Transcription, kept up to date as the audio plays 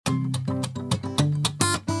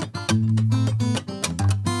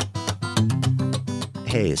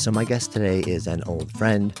Hey, so my guest today is an old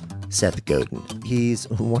friend, Seth Godin. He's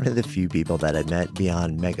one of the few people that I've met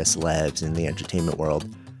beyond mega celebs in the entertainment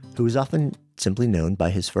world who is often simply known by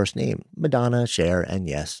his first name, Madonna, Cher, and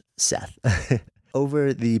yes, Seth.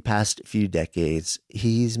 Over the past few decades,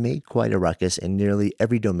 he's made quite a ruckus in nearly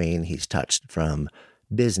every domain he's touched, from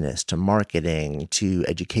business to marketing to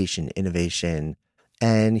education, innovation,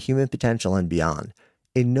 and human potential and beyond,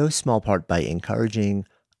 in no small part by encouraging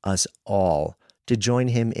us all to join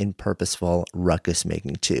him in purposeful ruckus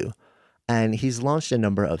making too. And he's launched a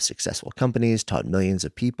number of successful companies, taught millions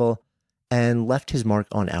of people, and left his mark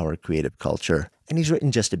on our creative culture. And he's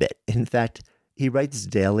written just a bit. In fact, he writes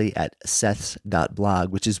daily at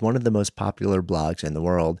seths.blog, which is one of the most popular blogs in the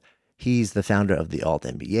world. He's the founder of the Alt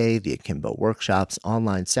MBA, the Akimbo workshops,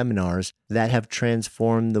 online seminars that have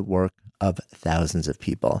transformed the work of thousands of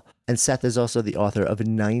people. And Seth is also the author of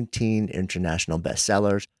 19 international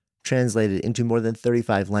bestsellers, translated into more than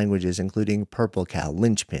 35 languages, including Purple Cow,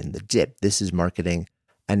 Linchpin, The Dip, This Is Marketing,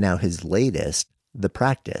 and now his latest, The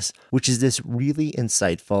Practice, which is this really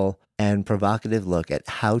insightful and provocative look at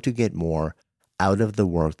how to get more out of the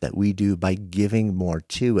work that we do by giving more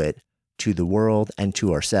to it, to the world, and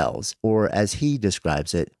to ourselves. Or as he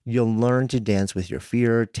describes it, you'll learn to dance with your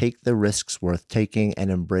fear, take the risks worth taking,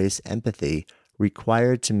 and embrace empathy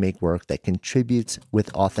required to make work that contributes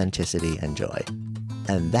with authenticity and joy.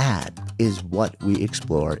 And that is what we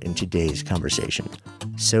explore in today's conversation.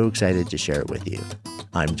 So excited to share it with you.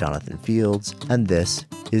 I'm Jonathan Fields, and this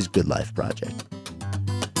is Good Life Project.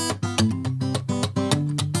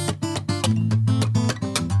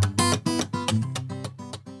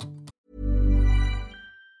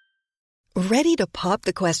 Ready to pop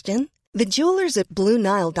the question? The jewelers at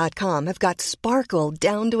BlueNile.com have got sparkle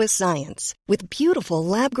down to a science with beautiful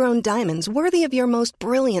lab-grown diamonds worthy of your most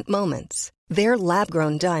brilliant moments. Their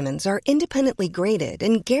lab-grown diamonds are independently graded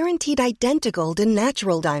and guaranteed identical to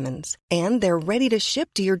natural diamonds, and they're ready to ship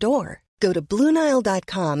to your door. Go to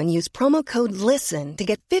BlueNile.com and use promo code LISTEN to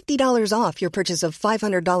get $50 off your purchase of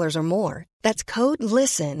 $500 or more. That's code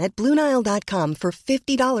LISTEN at BlueNile.com for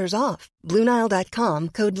 $50 off. BlueNile.com,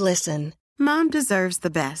 code LISTEN. Mom deserves the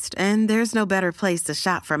best, and there's no better place to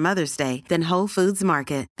shop for Mother's Day than Whole Foods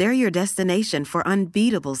Market. They're your destination for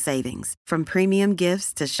unbeatable savings, from premium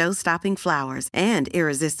gifts to show-stopping flowers and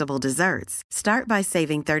irresistible desserts. Start by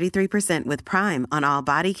saving 33% with Prime on all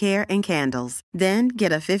body care and candles. Then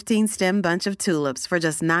get a 15-stem bunch of tulips for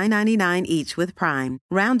just $9.99 each with Prime.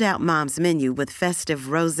 Round out Mom's menu with festive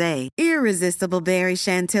rosé, irresistible berry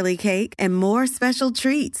chantilly cake, and more special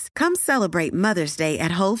treats. Come celebrate Mother's Day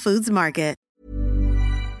at Whole Foods Market.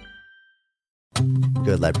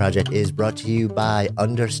 Good Life Project is brought to you by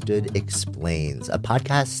Understood Explains, a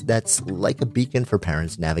podcast that's like a beacon for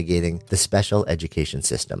parents navigating the special education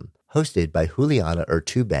system. Hosted by Juliana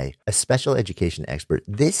Urtubey, a special education expert,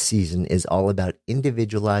 this season is all about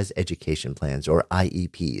individualized education plans, or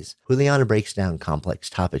IEPs. Juliana breaks down complex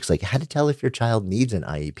topics like how to tell if your child needs an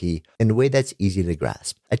IEP in a way that's easy to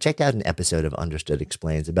grasp. I checked out an episode of Understood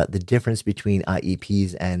Explains about the difference between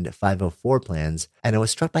IEPs and 504 plans, and I was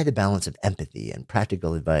struck by the balance of empathy and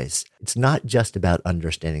practical advice. It's not just about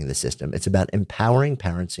understanding the system, it's about empowering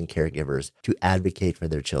parents and caregivers to advocate for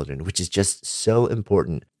their children, which is just so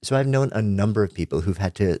important. So I've known a number of people who've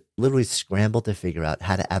had to literally scramble to figure out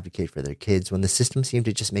how to advocate for their kids when the system seemed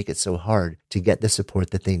to just make it so hard to get the support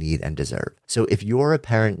that they need and deserve. So if you're a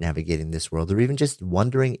parent navigating this world, or even just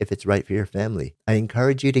wondering if it's right for your family, I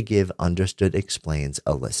encourage you to give Understood Explains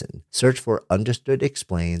a listen. Search for Understood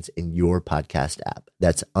Explains in your podcast app.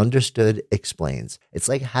 That's Understood Explains. It's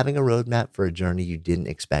like having a roadmap for a journey you didn't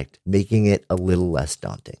expect, making it a little less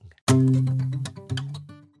daunting.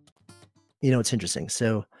 You know, it's interesting.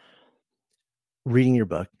 So reading your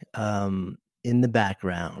book, in the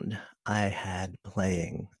background, I had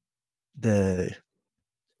playing the,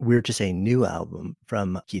 weird to say, new album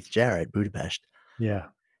from Keith Jarrett, Budapest. Yeah.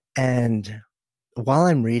 And while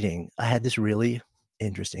I'm reading, I had this really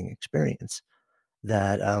interesting experience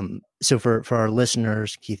that, so for our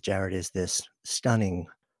listeners, Keith Jarrett is this stunning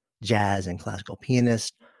jazz and classical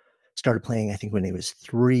pianist. Started playing, I think, when he was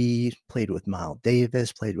 3, played with Miles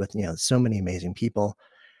Davis, played with, so many amazing people,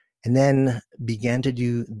 and then began to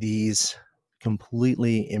do these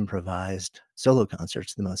completely improvised solo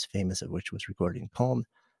concerts, the most famous of which was recorded in Cologne,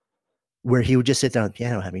 where he would just sit down at the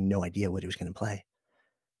piano having no idea what he was going to play.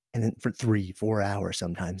 And then for 3-4 hours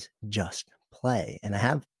sometimes just play. And I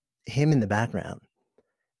have him in the background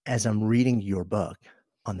as I'm reading your book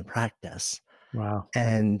on The Practice. Wow.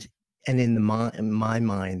 And in my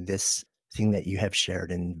mind, this thing that you have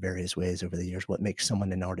shared in various ways over the years, what makes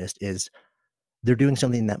someone an artist is they're doing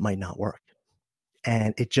something that might not work.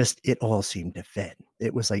 And it all seemed to fit.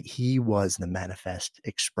 It was like he was the manifest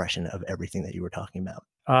expression of everything that you were talking about.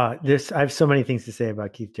 I have so many things to say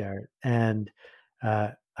about Keith Jarrett, and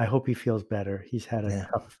I hope he feels better. He's had a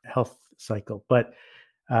tough health cycle, but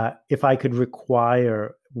if I could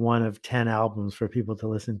require one of 10 albums for people to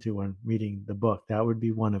listen to when reading the book, that would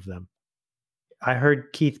be one of them. I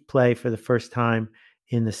heard Keith play for the first time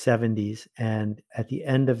in the 70s, and at the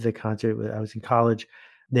end of the concert, I was in college,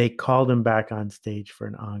 they called him back on stage for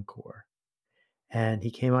an encore. And he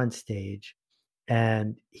came on stage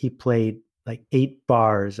and he played like 8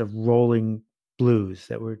 bars of rolling blues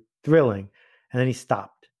that were thrilling. And then he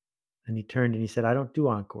stopped and he turned and he said, I don't do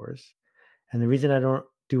encores. And the reason I don't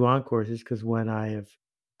do encores is because when I have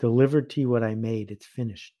delivered to you what I made, it's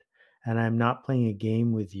finished. And I'm not playing a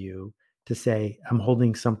game with you to say I'm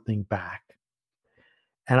holding something back.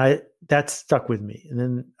 And that stuck with me. And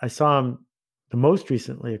then I saw him the most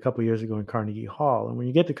recently a couple of years ago in Carnegie Hall. And when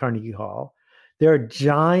you get to Carnegie Hall, there are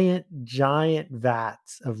giant, giant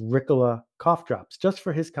vats of Ricola cough drops just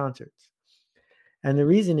for his concerts. And the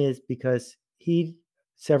reason is because he,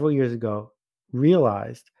 several years ago,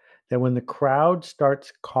 realized that when the crowd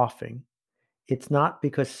starts coughing, it's not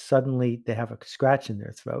because suddenly they have a scratch in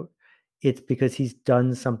their throat. It's because he's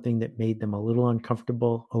done something that made them a little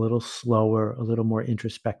uncomfortable, a little slower, a little more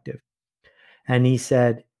introspective. And he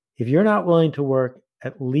said, if you're not willing to work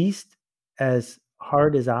at least as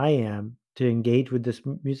hard as I am to engage with this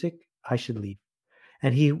music, I should leave.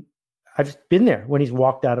 And I've been there when he's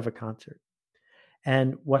walked out of a concert.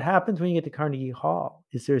 And what happens when you get to Carnegie Hall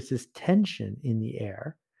is there's this tension in the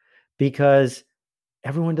air because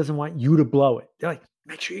everyone doesn't want you to blow it. They're like,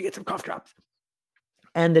 make sure you get some cough drops.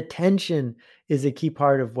 And the tension is a key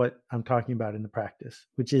part of what I'm talking about in the practice,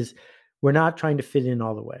 which is we're not trying to fit in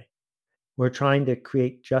all the way. We're trying to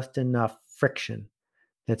create just enough friction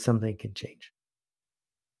that something can change.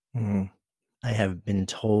 Mm-hmm. I have been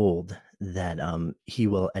told that he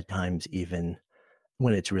will at times, even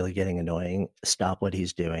when it's really getting annoying, stop what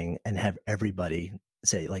he's doing and have everybody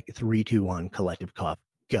say like 3, 2, 1, collective cough,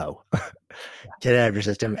 go. Get it out of your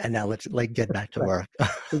system, and now let's like get back to work.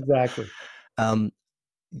 Exactly.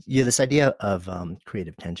 This idea of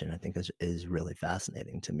creative tension, I think, is really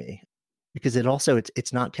fascinating to me, because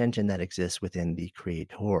it's not tension that exists within the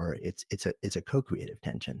creator. It's a co-creative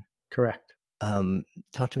tension. Correct.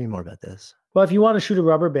 Talk to me more about this. Well, if you want to shoot a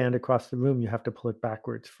rubber band across the room, you have to pull it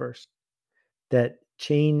backwards first. That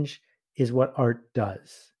change is what art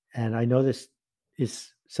does. And I know this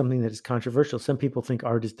is something that is controversial. Some people think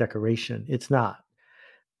art is decoration. It's not.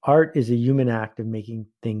 Art is a human act of making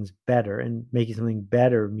things better, and making something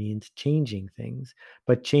better means changing things.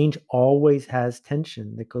 But change always has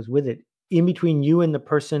tension that goes with it in between you and the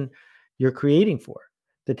person you're creating for.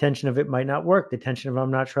 The tension of it might not work. The tension of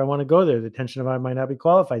I'm not sure I want to go there. The tension of I might not be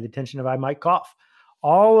qualified. The tension of I might cough.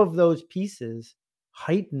 All of those pieces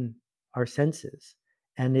heighten our senses,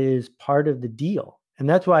 and it is part of the deal. And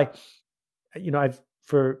that's why, I've,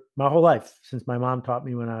 for my whole life, since my mom taught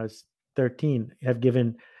me when I was 13, have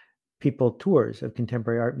given people tours of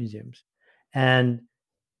contemporary art museums. And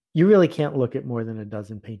you really can't look at more than a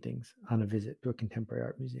dozen paintings on a visit to a contemporary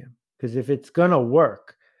art museum. Because if it's going to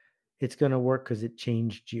work, it's going to work because it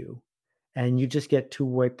changed you. And you just get too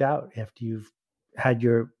wiped out after you've had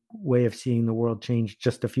your way of seeing the world change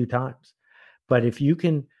just a few times. But if you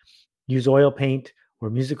can use oil paint or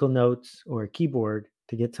musical notes or a keyboard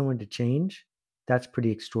to get someone to change, that's pretty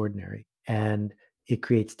extraordinary. And it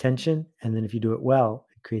creates tension. And then if you do it well,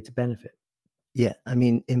 it creates a benefit. Yeah. I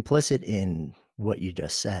mean, implicit in what you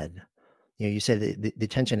just said, you said the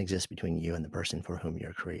tension exists between you and the person for whom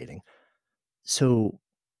you're creating. So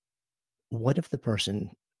what if the person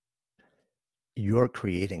you're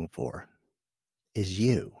creating for is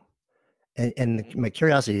you? And my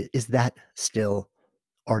curiosity, is that still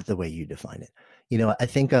art the way you define it? I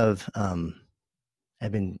think of,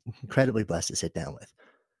 I've been incredibly blessed to sit down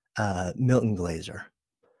with Milton Glaser,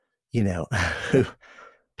 who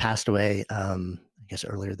passed away, I guess,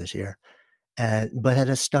 earlier this year, but had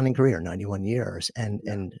a stunning career, 91 years.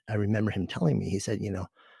 And I remember him telling me, he said,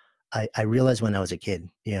 I realized when I was a kid,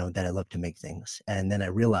 that I loved to make things. And then I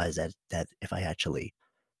realized that if I actually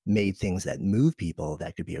made things that move people,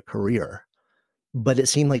 that could be a career. But it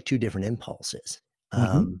seemed like two different impulses.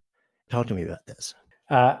 Talk to me about this.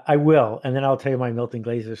 I will. And then I'll tell you my Milton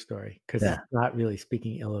Glaser story, because Yeah. it's not really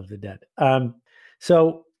speaking ill of the dead.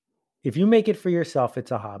 So if you make it for yourself,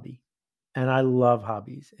 it's a hobby. And I love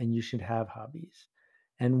hobbies, and you should have hobbies.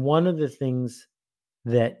 And one of the things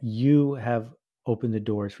that you have opened the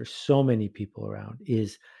doors for so many people around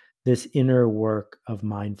is this inner work of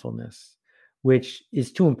mindfulness, which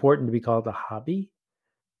is too important to be called a hobby,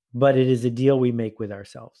 but it is a deal we make with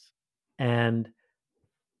ourselves. And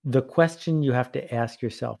the question you have to ask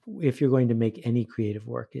yourself if you're going to make any creative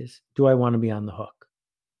work is, do I want to be on the hook?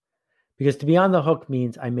 Because to be on the hook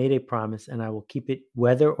means I made a promise and I will keep it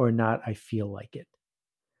whether or not I feel like it.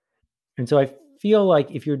 And so I feel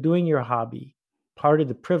like if you're doing your hobby, part of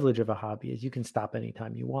the privilege of a hobby is you can stop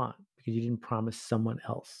anytime you want because you didn't promise someone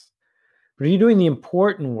else. But if you're doing the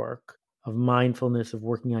important work of mindfulness, of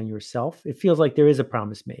working on yourself, it feels like there is a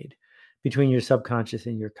promise made between your subconscious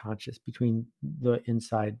and your conscious, between the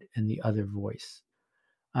inside and the other voice.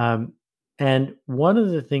 And one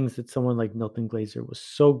of the things that someone like Milton Glaser was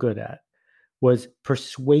so good at was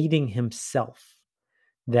persuading himself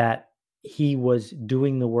that he was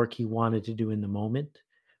doing the work he wanted to do in the moment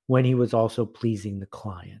when he was also pleasing the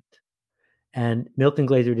client. And Milton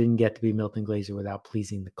Glaser didn't get to be Milton Glaser without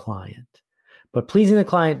pleasing the client. But pleasing the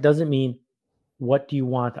client doesn't mean, what do you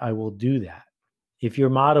want? I will do that. If your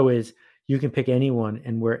motto is, you can pick anyone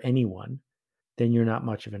and wear anyone, then you're not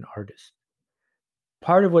much of an artist.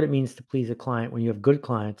 Part of what it means to please a client when you have good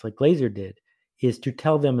clients like Glaser did is to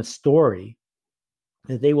tell them a story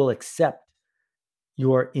that they will accept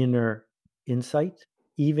your inner insight,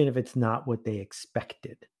 even if it's not what they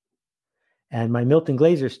expected. And my Milton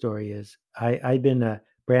Glaser story is I'd been a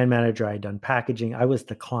brand manager. I'd done packaging. I was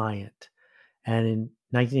the client. And in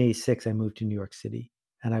 1986, I moved to New York City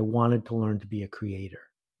and I wanted to learn to be a creator,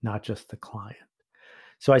 not just the client.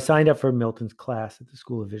 So I signed up for Milton's class at the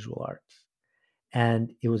School of Visual Arts.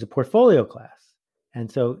 And it was a portfolio class.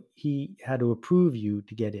 And so he had to approve you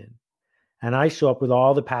to get in. And I show up with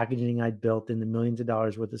all the packaging I'd built and the millions of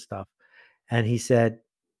dollars worth of stuff. And he said,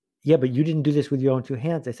 yeah, but you didn't do this with your own two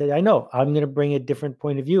hands. I said, I know, I'm going to bring a different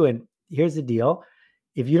point of view. And here's the deal.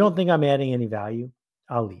 If you don't think I'm adding any value,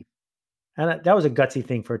 I'll leave. And that was a gutsy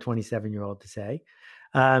thing for a 27-year-old to say.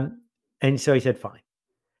 And so he said, fine.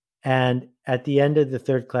 And at the end of the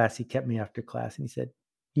third class, he kept me after class and he said,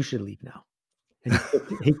 you should leave now. And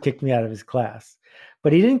he kicked me out of his class.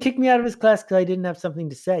 But he didn't kick me out of his class because I didn't have something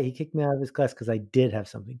to say. He kicked me out of his class because I did have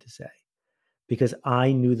something to say, because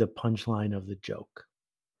I knew the punchline of the joke.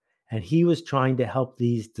 And he was trying to help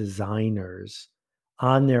these designers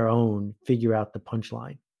on their own figure out the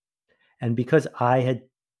punchline. And because I had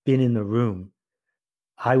been in the room,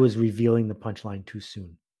 I was revealing the punchline too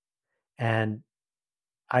soon. And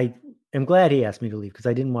I am glad he asked me to leave because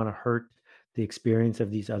I didn't want to hurt the experience of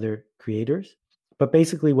these other creators. But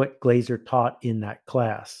basically what Glaser taught in that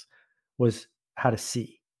class was how to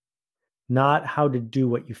see, not how to do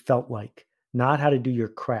what you felt like, not how to do your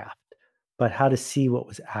craft, but how to see what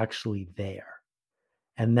was actually there.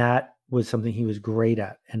 And that was something he was great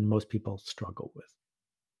at and most people struggle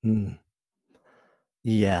with.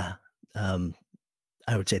 Yeah.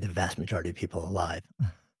 I would say the vast majority of people alive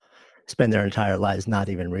spend their entire lives not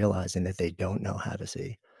even realizing that they don't know how to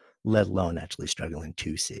see, let alone actually struggling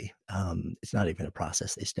to see. It's not even a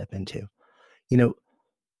process they step into. You know,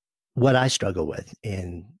 what I struggle with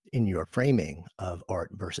in your framing of art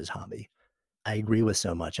versus hobby, I agree with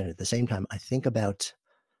so much. And at the same time, I think about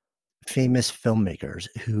famous filmmakers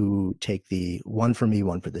who take the one for me,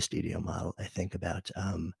 one for the studio model. I think about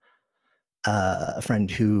a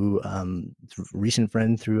friend who, recent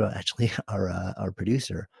friend through actually our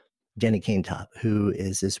producer, Jenny Kaintop, who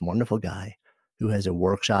is this wonderful guy who has a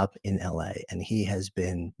workshop in LA, and he has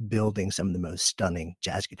been building some of the most stunning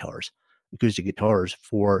jazz guitars, acoustic guitars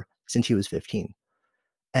since he was 15.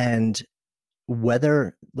 And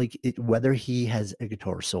whether he has a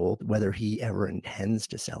guitar sold, whether he ever intends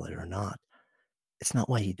to sell it or not, it's not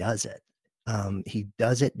why he does it. He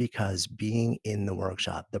does it because being in the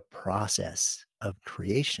workshop, the process of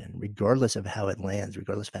creation, regardless of how it lands,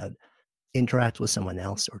 regardless of how it interacts with someone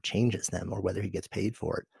else or changes them, or whether he gets paid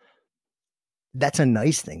for it, that's a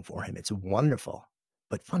nice thing for him. It's wonderful.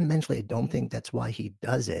 But fundamentally, I don't think that's why he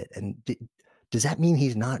does it. And does that mean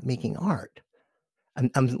he's not making art?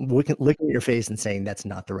 I'm looking at your face and saying that's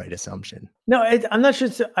not the right assumption. No, I'm not sure.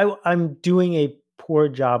 I'm doing a poor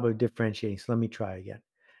job of differentiating. So let me try again.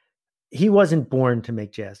 He wasn't born to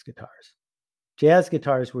make jazz guitars. Jazz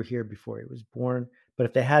guitars were here before he was born, but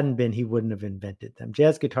if they hadn't been, he wouldn't have invented them.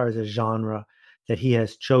 Jazz guitar is a genre that he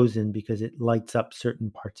has chosen because it lights up certain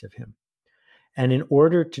parts of him. And in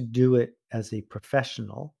order to do it as a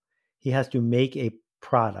professional, he has to make a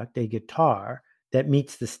product, a guitar, that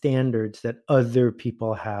meets the standards that other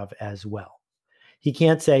people have as well. He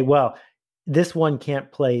can't say, well, this one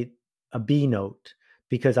can't play a B note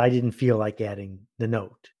because I didn't feel like adding the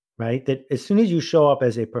note, right? That as soon as you show up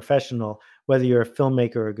as a professional, whether you're a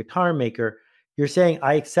filmmaker or a guitar maker, you're saying,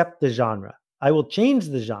 I accept the genre. I will change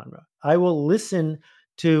the genre. I will listen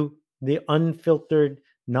to the unfiltered,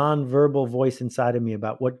 nonverbal voice inside of me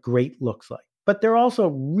about what great looks like. But they're also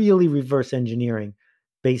really reverse engineering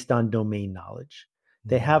based on domain knowledge.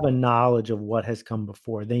 They have a knowledge of what has come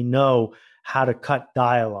before. They know how to cut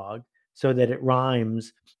dialogue so that it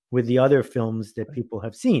rhymes with the other films that people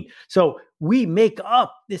have seen. So we make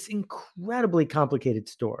up this incredibly complicated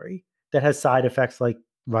story that has side effects like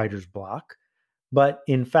writer's block. But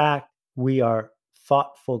in fact, we are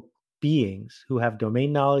thoughtful beings who have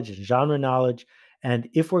domain knowledge and genre knowledge. And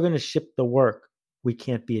if we're going to ship the work, we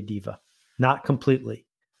can't be a diva. Not completely.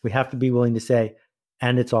 We have to be willing to say,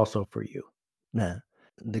 and it's also for you. Yeah,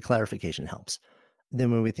 the clarification helps.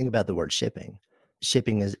 Then when we think about the word shipping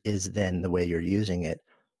is then the way you're using it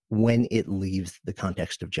when it leaves the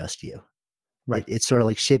context of just you. Right. It's sort of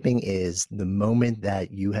like shipping is the moment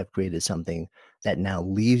that you have created something that now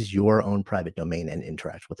leaves your own private domain and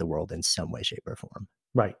interacts with the world in some way, shape, or form.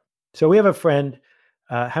 Right. So we have a friend,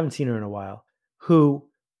 haven't seen her in a while, who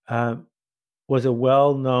was a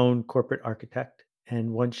well-known corporate architect.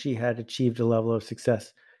 And once she had achieved a level of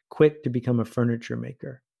success, quit to become a furniture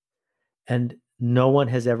maker. And no one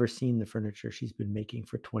has ever seen the furniture she's been making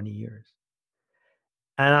for 20 years.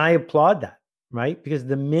 And I applaud that, right? Because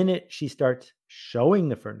the minute she starts showing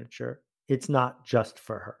the furniture, it's not just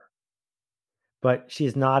for her. But she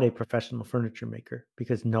is not a professional furniture maker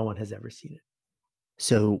because no one has ever seen it.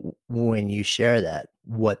 So when you share that,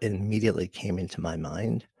 what immediately came into my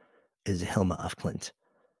mind is Hilma af Klint.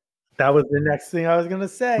 That was the next thing I was going to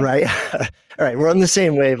say. Right. All right. We're on the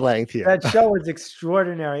same wavelength here. That show was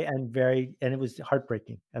extraordinary and it was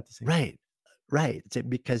heartbreaking at the same time. Right. Right.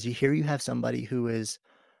 Because here you have somebody who is,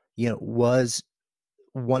 was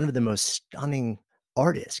one of the most stunning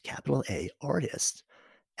artists, capital A artists.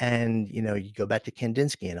 And, you go back to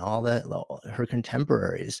Kandinsky and all her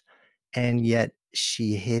contemporaries. And yet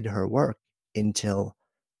she hid her work until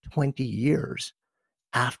 20 years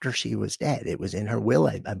after she was dead. It was in her will,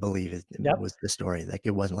 I believe, was the story. Like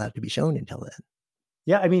it wasn't allowed to be shown until then.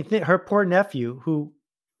 Yeah. I mean, her poor nephew, who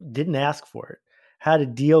didn't ask for it, had to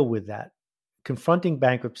deal with that, confronting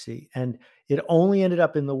bankruptcy. And it only ended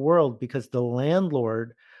up in the world because the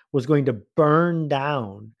landlord was going to burn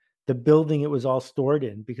down the building it was all stored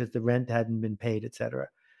in because the rent hadn't been paid, et cetera.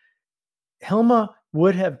 Hilma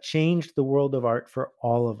would have changed the world of art for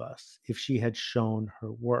all of us if she had shown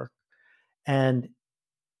her work. And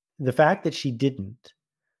the fact that she didn't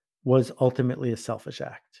was ultimately a selfish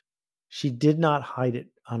act. She did not hide it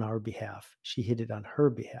on our behalf. She hid it on her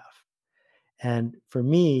behalf. And for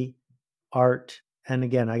me, art, and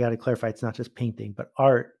again, I got to clarify, it's not just painting, but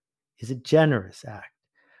art is a generous act.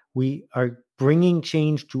 We are bringing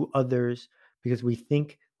change to others because we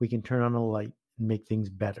think we can turn on a light and make things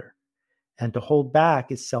better. And to hold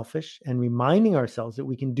back is selfish, and reminding ourselves that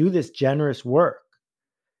we can do this generous work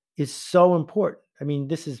is so important. I mean,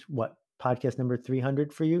 this is what, podcast number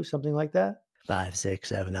 300 for you, something like that? 5, 6,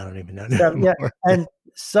 7, I don't even know. Yeah. And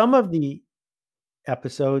some of the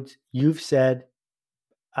episodes you've said,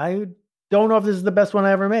 I don't know if this is the best one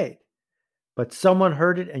I ever made, but someone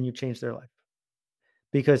heard it and you changed their life.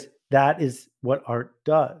 Because that is what art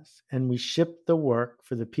does. And we ship the work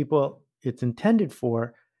for the people it's intended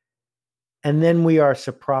for. And then we are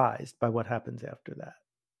surprised by what happens after that.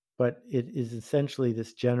 But it is essentially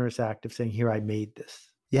this generous act of saying, here, I made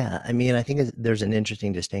this. Yeah. I mean, I think there's an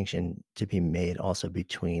interesting distinction to be made also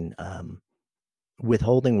between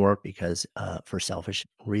withholding work because for selfish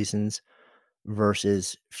reasons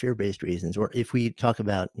versus fear-based reasons. Or if we talk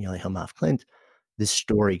about, like Hilma af Klint, this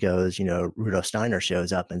story goes, Rudolf Steiner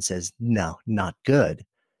shows up and says, no, not good.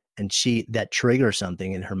 And that triggers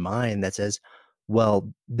something in her mind that says,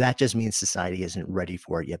 well, that just means society isn't ready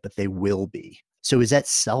for it yet, but they will be. So is that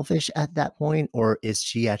selfish at that point? Or is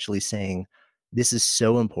she actually saying, this is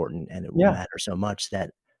so important and it will matter so much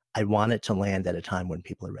that I want it to land at a time when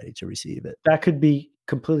people are ready to receive it? That could be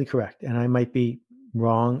completely correct. And I might be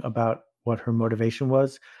wrong about what her motivation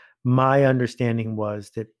was. My understanding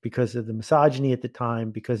was that because of the misogyny at the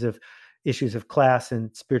time, because of issues of class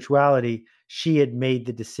and spirituality, she had made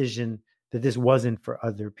the decision that this wasn't for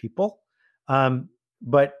other people.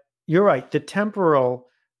 But you're right. The temporal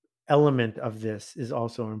element of this is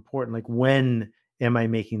also important. Like, when am I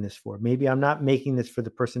making this for? Maybe I'm not making this for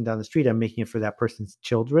the person down the street. I'm making it for that person's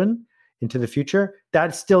children into the future.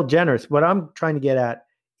 That's still generous. What I'm trying to get at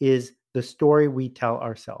is the story we tell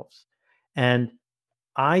ourselves. And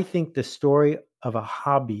I think the story of a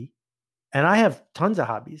hobby, and I have tons of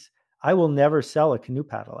hobbies. I will never sell a canoe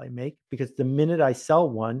paddle I make, because the minute I sell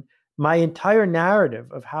one, my entire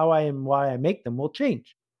narrative of how I am, why I make them will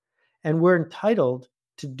change. And we're entitled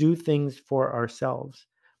to do things for ourselves.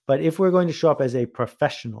 But if we're going to show up as a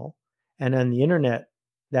professional, and on the internet,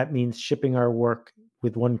 that means shipping our work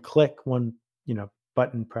with one click, one,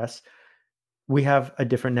 button press, we have a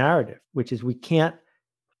different narrative, which is we can't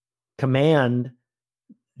command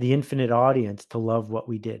the infinite audience to love what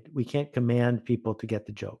we did. We can't command people to get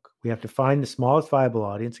the joke. We have to find the smallest viable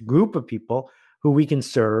audience, a group of people who we can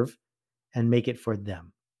serve and make it for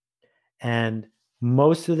them. And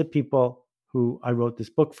most of the people who I wrote this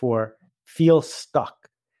book for feel stuck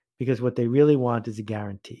because what they really want is a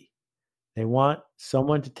guarantee. They want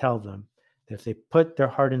someone to tell them that if they put their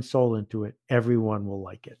heart and soul into it, everyone will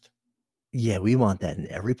like it. Yeah, we want that in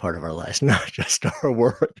every part of our lives, not just our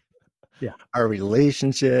work. Yeah. Our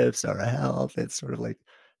relationships, our health. It's sort of like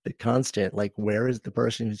the constant, like, where is the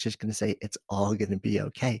person who's just going to say it's all going to be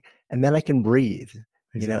okay? And then I can breathe,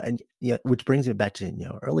 Exactly. and which brings me back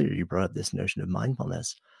to, earlier you brought up this notion of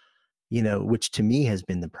mindfulness, which to me has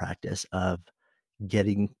been the practice of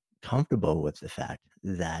getting comfortable with the fact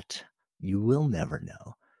that you will never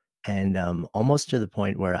know. And almost to the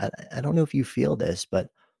point where I don't know if you feel this, but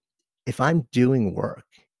if I'm doing work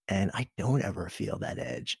and I don't ever feel that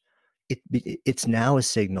edge, it's now a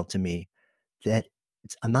signal to me that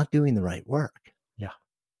I'm not doing the right work. Yeah.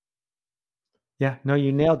 Yeah. No,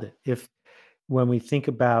 you nailed it. When we think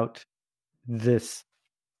about this,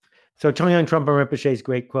 so Tongyan Trungpa Rinpoche's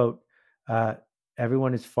great quote,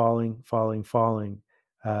 everyone is falling,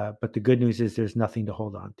 but the good news is there's nothing to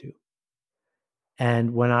hold on to.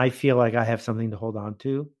 And when I feel like I have something to hold on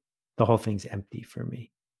to, the whole thing's empty for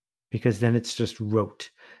me, because then it's just rote.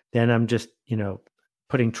 Then I'm just,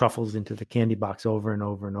 putting truffles into the candy box over and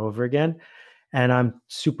over and over again. And I'm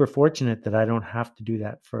super fortunate that I don't have to do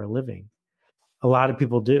that for a living. A lot of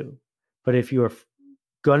people do. But if you're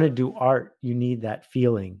going to do art, you need that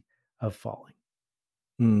feeling of falling.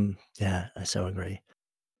 Yeah, I so agree.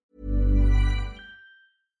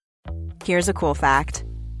 Here's a cool fact.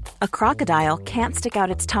 A crocodile can't stick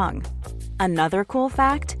out its tongue. Another cool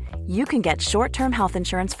fact, you can get short-term health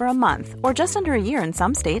insurance for a month or just under a year in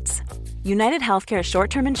some states. United Healthcare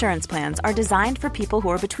short-term insurance plans are designed for people who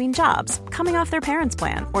are between jobs, coming off their parents'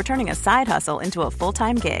 plan, or turning a side hustle into a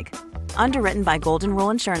full-time gig. Underwritten by Golden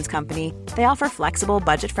Rule Insurance Company, they offer flexible,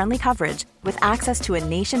 budget-friendly coverage with access to a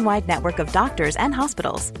nationwide network of doctors and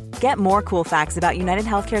hospitals. Get more cool facts about United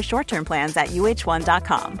Healthcare short-term plans at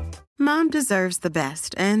uh1.com. Mom deserves the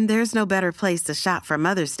best, and there's no better place to shop for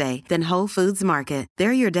Mother's Day than Whole Foods Market.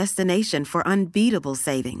 They're your destination for unbeatable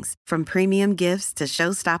savings, from premium gifts to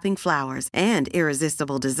show-stopping flowers and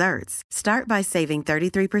irresistible desserts. Start by saving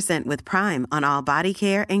 33% with Prime on all body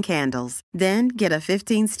care and candles. Then get a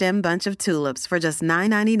 15-stem bunch of tulips for just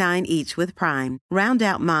 $9.99 each with Prime. Round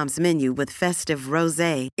out Mom's menu with festive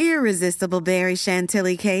rosé, irresistible berry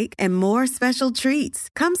chantilly cake, and more special treats.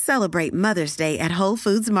 Come celebrate Mother's Day at Whole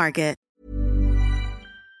Foods Market.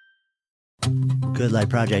 Good Life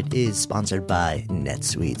Project is sponsored by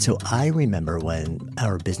NetSuite. So I remember when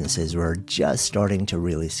our businesses were just starting to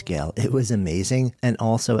really scale. It was amazing and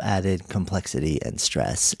also added complexity and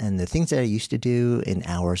stress. And the things that I used to do in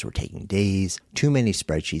hours were taking days, too many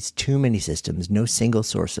spreadsheets, too many systems, no single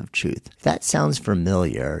source of truth. If that sounds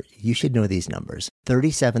familiar, you should know these numbers.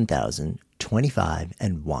 37,000, 25,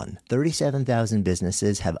 and 1. 37,000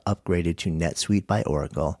 businesses have upgraded to NetSuite by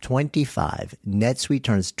Oracle. 25. NetSuite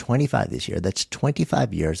turns 25 this year. That's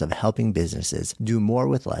 25 years of helping businesses do more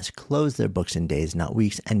with less, close their books in days, not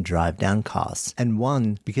weeks, and drive down costs. And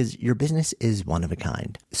 1, because your business is one of a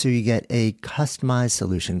kind. So you get a customized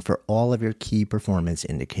solution for all of your key performance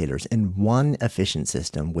indicators in one efficient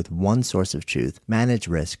system with one source of truth, manage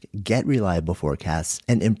risk, get reliable forecasts,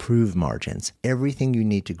 and improve margins. Everything you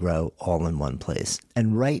need to grow all in one place.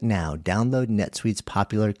 And right now, download NetSuite's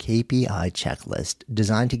popular KPI checklist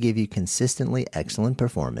designed to give you consistently excellent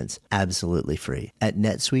performance absolutely free at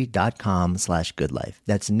netsuite.com/goodlife.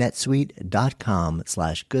 That's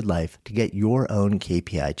netsuite.com/goodlife to get your own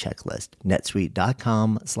KPI checklist.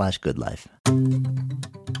 netsuite.com/goodlife.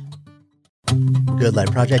 Good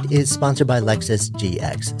Life Project is sponsored by Lexus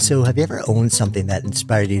GX. So have you ever owned something that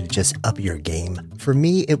inspired you to just up your game? For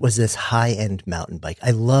me, it was this high-end mountain bike.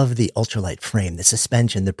 I love the ultralight frame, the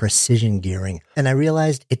suspension, the precision gearing, and I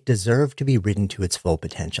realized it deserved to be ridden to its full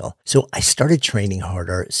potential. So I started training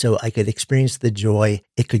harder so I could experience the joy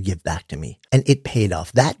it could give back to me. And it paid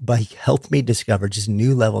off. That bike helped me discover just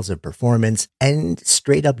new levels of performance and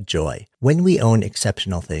straight up joy. When we own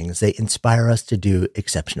exceptional things, they inspire us to do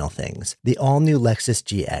exceptional things. The all-new Lexus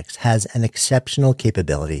GX has an exceptional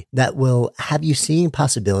capability that will have you seeing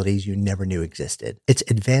possibilities you never knew existed. Its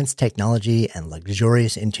advanced technology and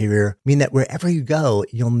luxurious interior mean that wherever you go,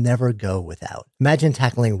 you'll never go without. Imagine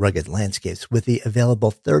tackling rugged landscapes with the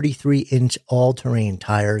available 33-inch all-terrain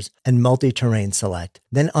tires and multi-terrain select,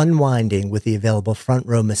 then unwinding with the available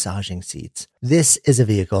front-row massaging seats. This is a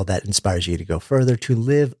vehicle that inspires you to go further, to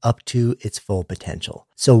live up to its full potential.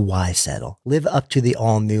 So why settle? Live up to the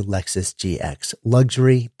all-new Lexus GX,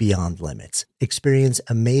 luxury beyond limits. Experience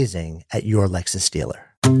amazing at your Lexus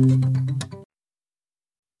dealer.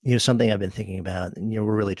 Something I've been thinking about, and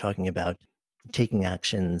we're really talking about taking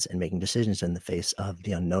actions and making decisions in the face of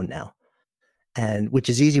the unknown now, and which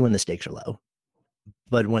is easy when the stakes are low.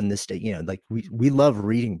 But when the state, like we love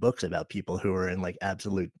reading books about people who are in like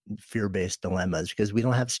absolute fear-based dilemmas because we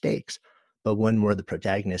don't have stakes. But when we're the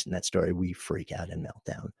protagonist in that story, we freak out and melt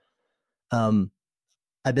down.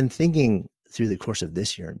 I've been thinking through the course of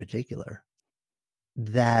this year in particular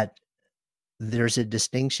that there's a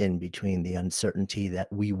distinction between the uncertainty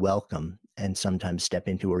that we welcome and sometimes step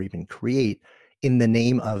into or even create in the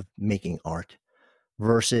name of making art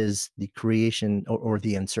versus the creation or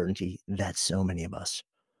the uncertainty that so many of us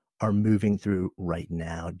are moving through right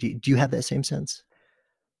now. Do you have that same sense?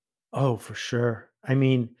 Oh, for sure. I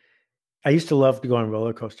mean, I used to love to go on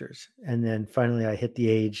roller coasters. And then finally I hit the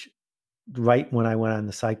age right when I went on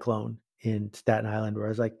the Cyclone in Staten Island where I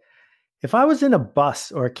was like, if I was in a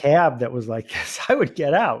bus or a cab that was like this, I would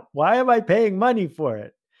get out. Why am I paying money for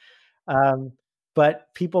it?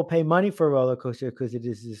 But people pay money for a roller coaster because it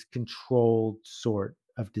is this controlled sort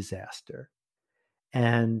of disaster.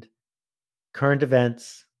 And current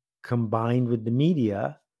events combined with the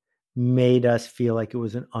media made us feel like it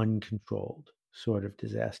was an uncontrolled sort of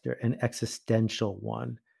disaster, an existential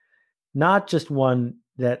one, not just one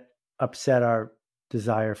that upset our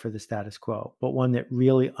desire for the status quo, but one that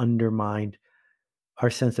really undermined our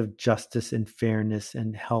sense of justice and fairness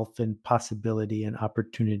and health and possibility and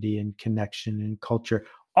opportunity and connection and culture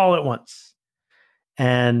all at once.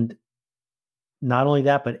 And not only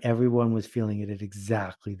that, but everyone was feeling it at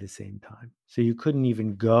exactly the same time. So you couldn't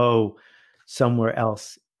even go somewhere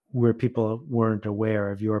else where people weren't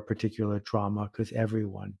aware of your particular trauma because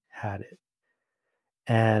everyone had it.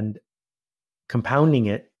 And compounding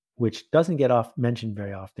it, which doesn't get mentioned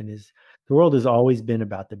very often, is the world has always been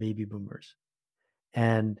about the baby boomers.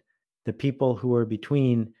 And the people who are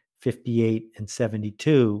between 58 and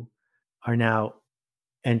 72 are now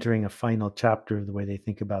entering a final chapter of the way they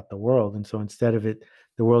think about the world. And so instead of it,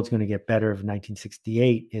 the world's going to get better of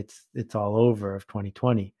 1968, it's all over of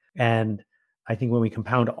 2020. And I think when we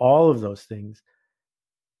compound all of those things,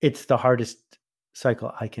 it's the hardest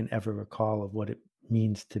cycle I can ever recall of what it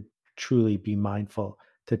means to truly be mindful,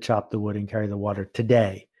 to chop the wood and carry the water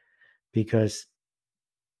today. Because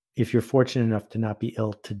if you're fortunate enough to not be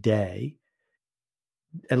ill today,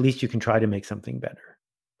 at least you can try to make something better.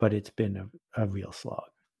 But it's been a real slog.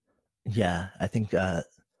 Yeah, I think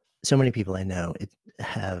so many people I know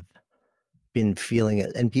have been feeling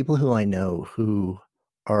it. And people who I know who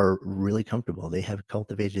are really comfortable, they have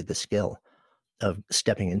cultivated the skill of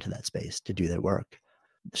stepping into that space to do their work.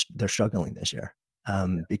 They're struggling this year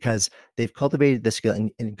because they've cultivated the skill.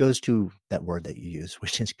 And it goes to that word that you use,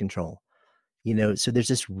 which is control. So there's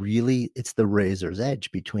this it's the razor's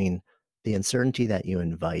edge between the uncertainty that you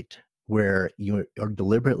invite, where you are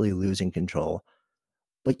deliberately losing control,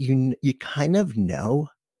 but you kind of know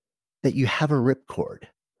that you have a ripcord,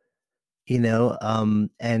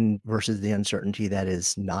 and versus the uncertainty that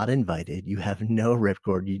is not invited. You have no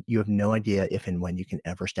ripcord. You have no idea if and when you can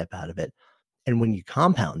ever step out of it. And when you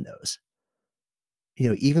compound those,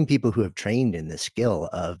 even people who have trained in the skill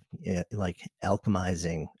of like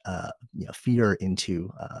alchemizing, fear into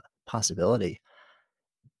possibility,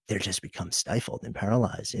 they're just become stifled and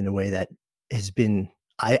paralyzed in a way that has been,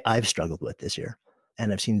 I've struggled with this year,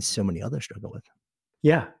 and I've seen so many others struggle with.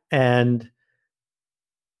 Yeah. And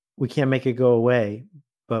we can't make it go away,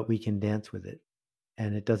 but we can dance with it.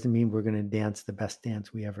 And it doesn't mean we're going to dance the best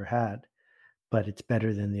dance we ever had, but it's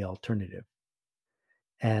better than the alternative.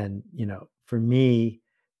 And, for me,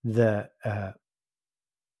 as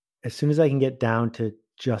soon as I can get down to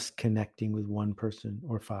just connecting with one person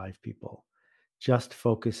or 5 people, just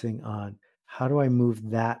focusing on how do I move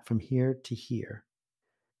that from here to here,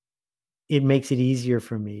 it makes it easier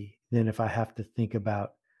for me than if I have to think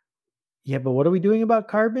about, yeah, but what are we doing about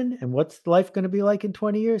carbon? And what's life going to be like in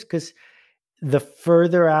 20 years? Because the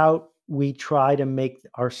further out we try to make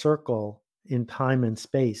our circle in time and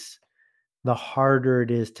space, the harder it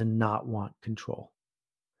is to not want control.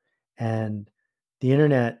 And the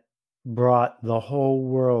internet brought the whole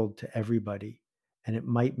world to everybody. And it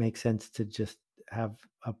might make sense to just have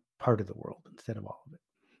a part of the world instead of all of it.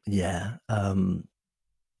 Yeah.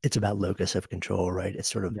 It's about locus of control, right?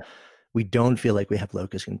 It's sort of, Yeah. we don't feel like we have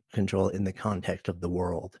locus control in the context of the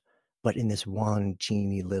world, but in this one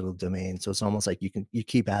teeny little domain. So it's almost like you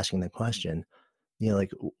keep asking the question,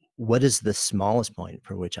 like, what is the smallest point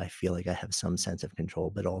for which I feel like I have some sense of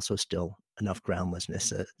control, but also still enough groundlessness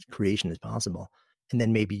that creation is possible? And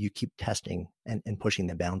then maybe you keep testing and pushing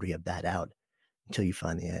the boundary of that out until you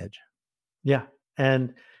find the edge. Yeah.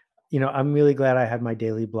 And, I'm really glad I had my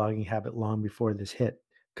daily blogging habit long before this hit,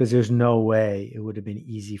 because there's no way it would have been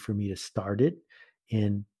easy for me to start it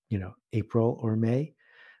in, April or May.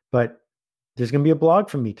 But there's going to be a blog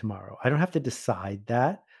from me tomorrow. I don't have to decide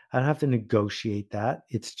that. I don't have to negotiate that.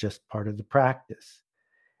 It's just part of the practice.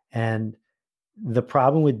 And the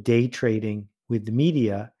problem with day trading with the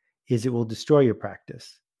media is it will destroy your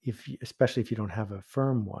practice, especially if you don't have a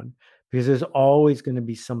firm one, because there's always going to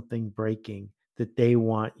be something breaking that they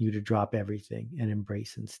want you to drop everything and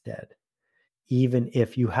embrace instead. Even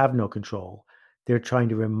if you have no control, they're trying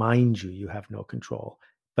to remind you have no control,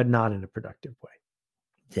 but not in a productive way.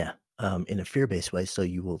 Yeah. In a fear-based way. So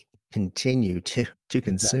you will continue to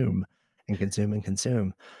consume and consume and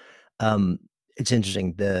consume. It's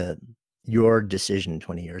interesting, your decision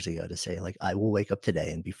 20 years ago to say, like, I will wake up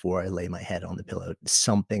today and before I lay my head on the pillow,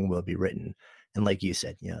 something will be written. And like you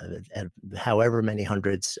said, at however many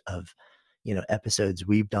hundreds of, episodes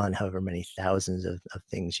we've done, however many thousands of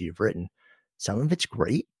things you've written, some of it's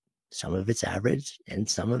great, some of it's average, and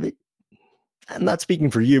some of it, I'm not speaking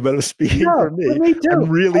for you, but I'm speaking for me. Me too. I'm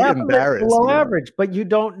really Half embarrassed. Below average, but you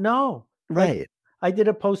don't know. Right. Like, I did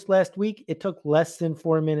a post last week. It took less than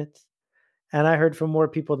 4 minutes. And I heard from more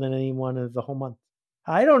people than anyone of the whole month.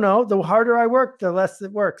 I don't know. The harder I work, the less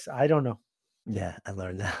it works. I don't know. Yeah, I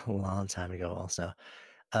learned that a long time ago also.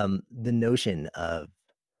 The notion of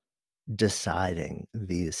deciding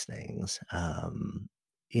these things,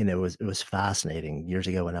 it was fascinating years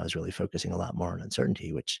ago when I was really focusing a lot more on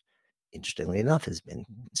uncertainty, which interestingly enough has been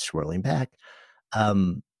swirling back.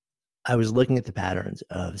 I was looking at the patterns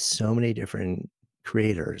of so many different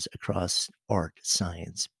creators across art,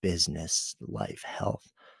 science, business, life,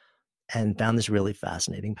 health, and found this really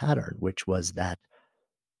fascinating pattern, which was that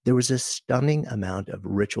there was a stunning amount of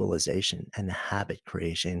ritualization and habit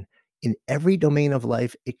creation in every domain of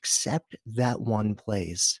life except that one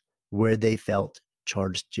place where they felt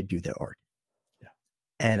charged to do their art. Yeah.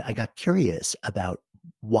 And I got curious about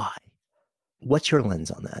why. What's your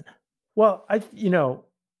lens on that? Well,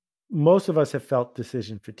 most of us have felt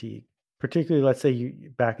decision fatigue, particularly, let's say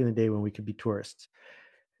back in the day when we could be tourists.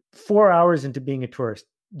 4 hours into being a tourist,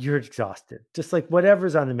 you're exhausted. Just like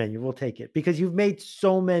whatever's on the menu, we'll take it because you've made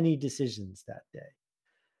so many decisions that day.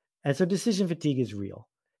 And so decision fatigue is real.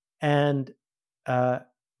 And by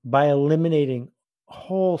eliminating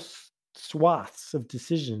whole swaths of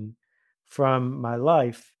decision from my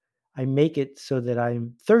life, I make it so that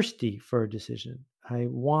I'm thirsty for a decision. I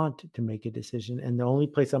want to make a decision. And the only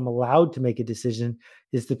place I'm allowed to make a decision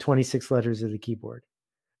is the 26 letters of the keyboard.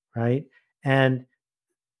 Right. And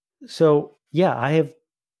so, yeah, I have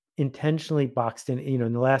intentionally boxed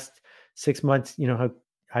in the last 6 months, how,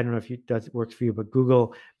 I don't know if it works for you, but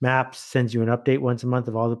Google Maps sends you an update once a month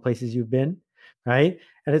of all the places you've been. Right.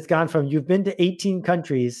 And it's gone from you've been to 18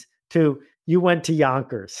 countries to you went to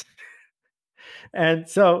Yonkers. And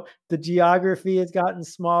so the geography has gotten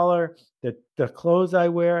smaller. The clothes I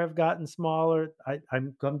wear have gotten smaller.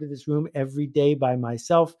 I'm come to this room every day by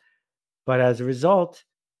myself. But as a result,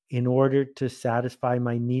 in order to satisfy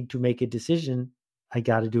my need to make a decision, I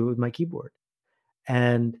got to do it with my keyboard.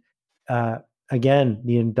 And again,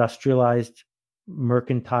 the industrialized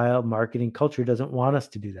mercantile marketing culture doesn't want us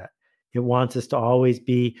to do that. It wants us to always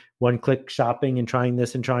be one-click shopping and trying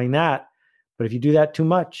this and trying that. But if you do that too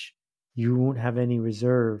much, you won't have any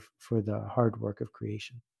reserve for the hard work of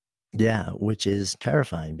creation. Yeah, which is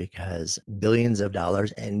terrifying because billions of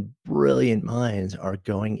dollars and brilliant minds are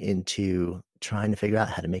going into trying to figure out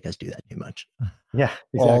how to make us do that too much. Yeah,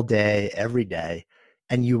 exactly. All day, every day.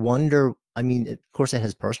 And you wonder, I mean, of course, it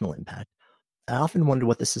has personal impact. I often wonder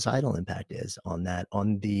what the societal impact is on that,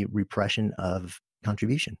 on the repression of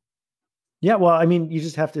contribution. Yeah, well, I mean, you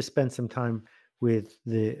just have to spend some time with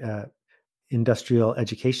the industrial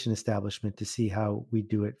education establishment to see how we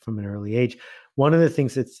do it from an early age. One of the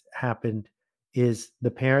things that's happened is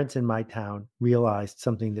the parents in my town realized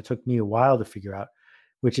something that took me a while to figure out,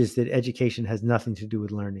 which is that education has nothing to do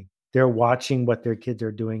with learning. They're watching what their kids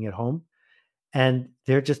are doing at home, and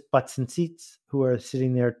they're just butts in seats who are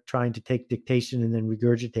sitting there trying to take dictation and then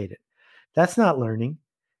regurgitate it. That's not learning.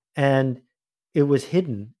 And it was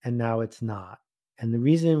hidden, and now it's not. And the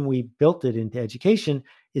reason we built it into education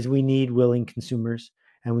is we need willing consumers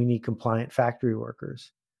and we need compliant factory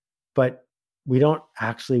workers. But we don't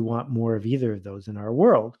actually want more of either of those in our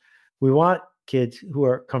world. We want kids who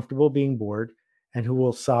are comfortable being bored and who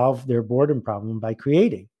will solve their boredom problem by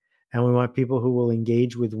creating. And we want people who will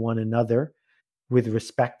engage with one another with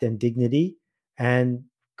respect and dignity and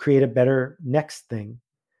create a better next thing.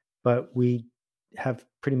 But we have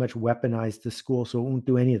pretty much weaponized the school, so it won't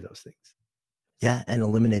do any of those things. Yeah, and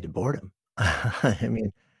eliminated boredom. I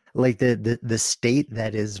mean, like the state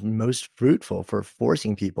that is most fruitful for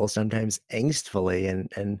forcing people sometimes angstfully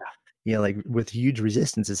and like with huge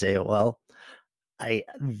resistance to say, well,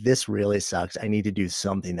 this really sucks. I need to do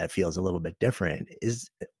something that feels a little bit different, is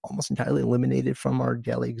almost entirely eliminated from our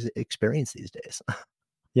daily experience these days.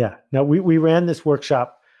 Yeah. Now we ran this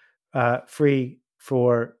workshop free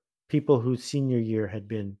for people whose senior year had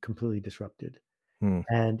been completely disrupted.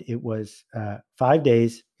 And it was 5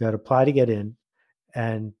 days. You had to apply to get in.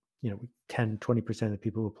 And, 10, 20% of the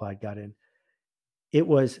people who applied got in. It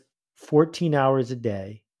was 14 hours a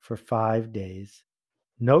day for 5 days.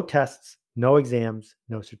 No tests, no exams,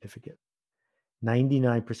 no certificate.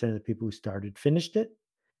 99% of the people who started finished it.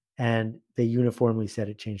 And they uniformly said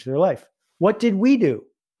it changed their life. What did we do?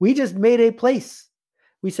 We just made a place.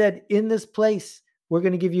 We said, in this place, we're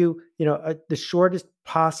going to give you, the shortest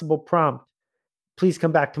possible prompt. Please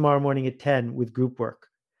come back tomorrow morning at 10 with group work.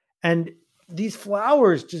 And these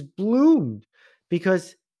flowers just bloomed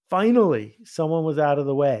because finally someone was out of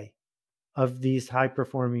the way of these high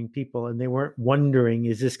performing people. And they weren't wondering,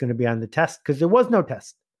 is this going to be on the test? Because there was no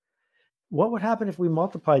test. What would happen if we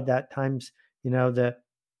multiplied that times, the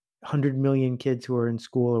 100 million kids who are in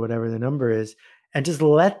school or whatever the number is, and just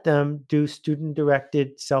let them do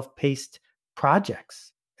student-directed, self-paced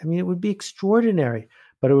projects? I mean, it would be extraordinary,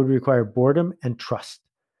 but it would require boredom and trust.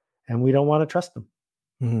 And we don't want to trust them.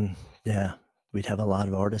 Yeah, we'd have a lot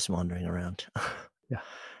of artists wandering around. Yeah.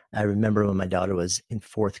 I remember when my daughter was in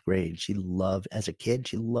 4th grade, as a kid,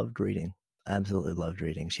 she loved reading, absolutely loved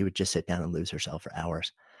reading. She would just sit down and lose herself for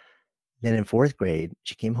hours. Then in 4th grade,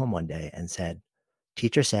 she came home one day and said,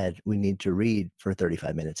 teacher said we need to read for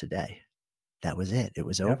 35 minutes a day. That was it. It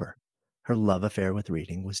was over. Her love affair with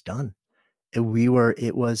reading was done. It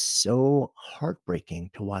was so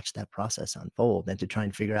heartbreaking to watch that process unfold and to try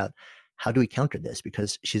and figure out, how do we counter this?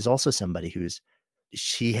 Because she's also somebody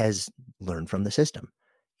she has learned from the system.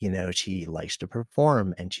 She likes to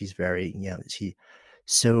perform and she's very,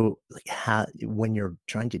 so like when you're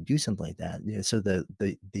trying to do something like that, so the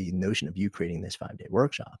notion of you creating this 5-day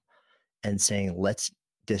workshop and saying, let's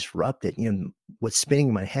disrupt it, what's spinning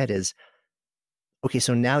in my head is, okay,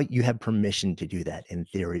 so now you have permission to do that in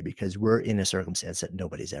theory, because we're in a circumstance that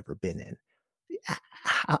nobody's ever been in.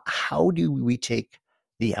 How do we take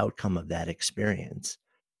the outcome of that experience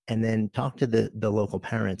and then talk to the local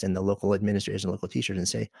parents and the local administrators and local teachers and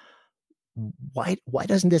say, why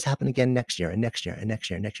doesn't this happen again next year and next year and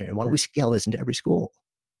next year and next year? And why don't we scale this into every school?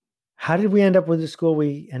 How did we end up with the school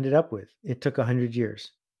we ended up with? It took 100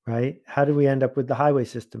 years, right? How did we end up with the highway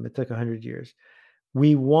system? It took 100 years.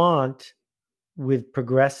 We want, with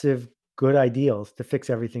progressive good ideals, to fix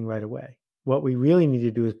everything right away. What we really need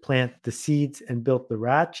to do is plant the seeds and build the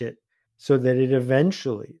ratchet so that it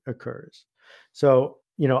eventually occurs. So,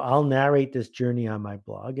 I'll narrate this journey on my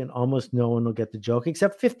blog and almost no one will get the joke,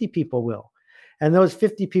 except 50 people will. And those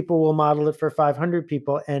 50 people will model it for 500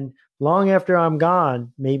 people. And long after I'm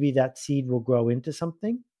gone, maybe that seed will grow into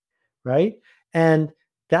something, right? And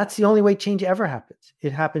that's the only way change ever happens.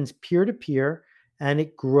 It happens peer to peer and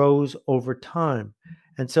it grows over time.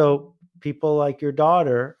 And so people like your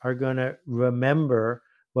daughter are going to remember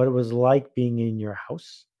what it was like being in your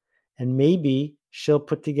house. And maybe she'll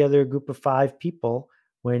put together a group of 5 people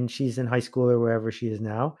when she's in high school or wherever she is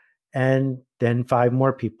now, and then 5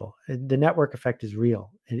 more people. The network effect is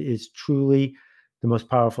real. It is truly the most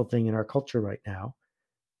powerful thing in our culture right now,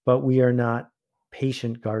 but we are not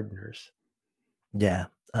patient gardeners. Yeah,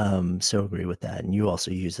 so agree with that. And you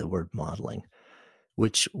also use the word modeling,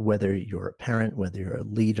 which, whether you're a parent, whether you're a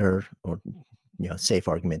leader, or, safe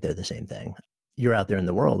argument, they're the same thing. You're out there in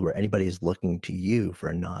the world where anybody is looking to you for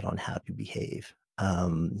a nod on how to behave,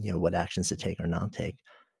 what actions to take or not take.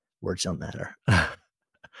 Words don't matter.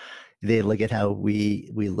 They look at how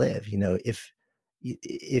we live.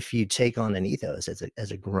 If you take on an ethos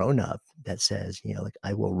as a grown-up that says, like,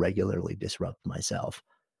 I will regularly disrupt myself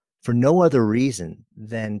for no other reason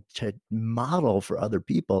than to model for other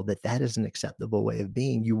people that is an acceptable way of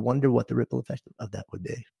being, you wonder what the ripple effect of that would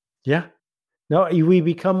be. Yeah. No, we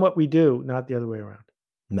become what we do, not the other way around.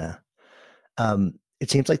 Nah. It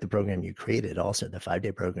seems like the program you created, also the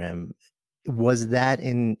 5-day program, was that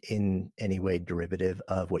in any way derivative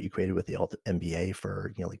of what you created with the Alt MBA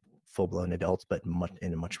for, like full-blown adults, but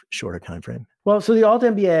in a much shorter time frame? Well, so the Alt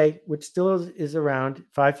MBA, which still is around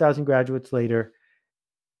 5,000 graduates later,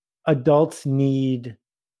 adults need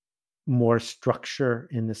more structure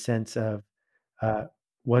in the sense of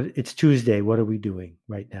it's Tuesday. What are we doing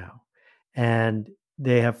right now? And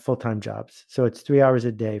they have full-time jobs. So it's 3 hours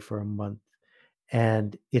a day for a month.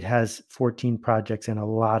 And it has 14 projects and a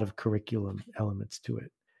lot of curriculum elements to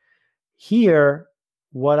it. Here,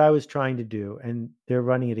 what I was trying to do, and they're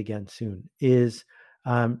running it again soon, is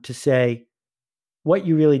to say, what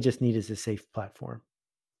you really just need is a safe platform.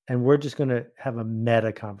 And we're just going to have a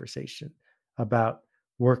meta conversation about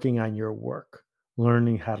working on your work,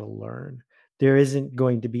 learning how to learn. There isn't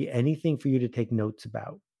going to be anything for you to take notes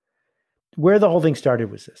about. Where the whole thing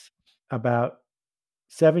started was this. About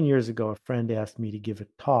 7 years ago, a friend asked me to give a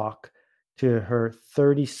talk to her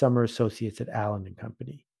 30 summer associates at Allen &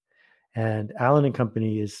 Company. And Allen &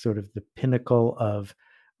 Company is sort of the pinnacle of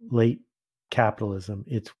late capitalism.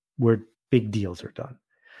 It's where big deals are done.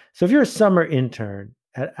 So if you're a summer intern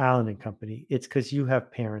at Allen & Company, it's because you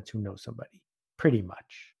have parents who know somebody, pretty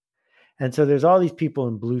much. And so there's all these people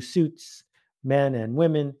in blue suits, men and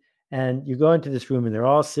women, and you go into this room and they're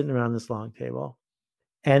all sitting around this long table.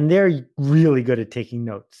 And they're really good at taking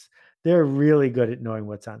notes. They're really good at knowing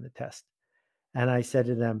what's on the test. And I said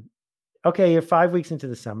to them, okay, you're 5 weeks into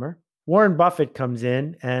the summer. Warren Buffett comes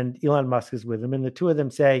in and Elon Musk is with him. And the two of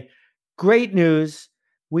them say, great news.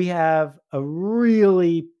 We have a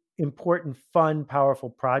really important, fun,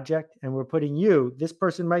 powerful project. And we're putting you, this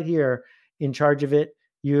person right here, in charge of it.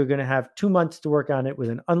 You're going to have 2 months to work on it with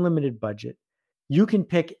an unlimited budget. You can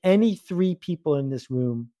pick any 3 people in this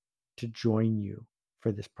room to join you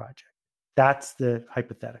for this project. That's the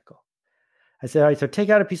hypothetical. I said, all right, so take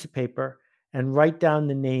out a piece of paper and write down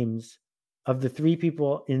the names of the 3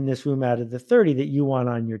 people in this room out of the 30 that you want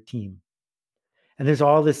on your team. And there's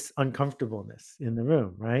all this uncomfortableness in the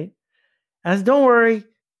room, right? And I said, don't worry,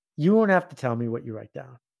 you won't have to tell me what you write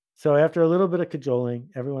down. So after a little bit of cajoling,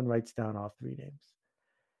 everyone writes down all 3 names.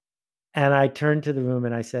 And I turned to the room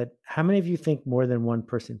and I said, how many of you think more than one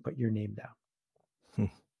person put your name down?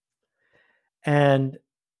 And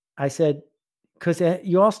I said, because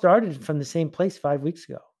you all started from the same place 5 weeks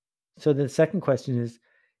ago. So the second question is,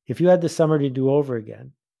 if you had the summer to do over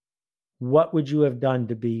again, what would you have done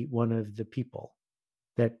to be one of the people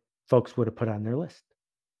that folks would have put on their list?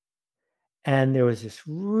 And there was this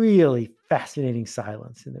really fascinating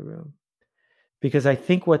silence in the room, because I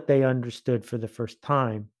think what they understood for the first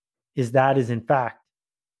time is that is in fact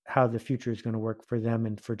how the future is going to work for them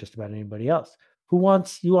and for just about anybody else. Who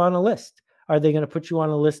wants you on a list? Are they going to put you on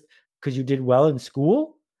a list because you did well in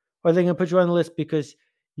school? Or are they going to put you on the list because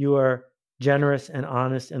you are generous and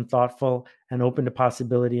honest and thoughtful and open to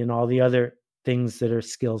possibility and all the other things that are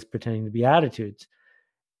skills pretending to be attitudes?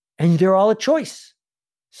 And they're all a choice.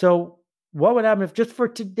 So what would happen if just for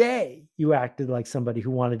today you acted like somebody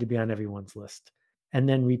who wanted to be on everyone's list and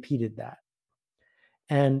then repeated that?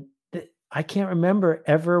 And I can't remember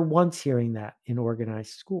ever once hearing that in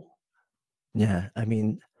organized school. Yeah, I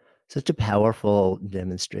mean, such a powerful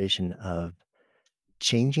demonstration of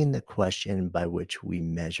changing the question by which we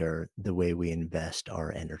measure the way we invest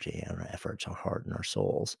our energy and our efforts, our heart and our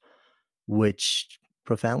souls, which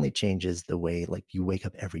profoundly changes the way like you wake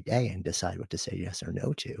up every day and decide what to say yes or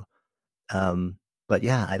no to. But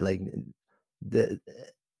yeah, I like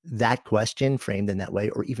that question framed in that way,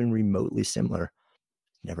 or even remotely similar,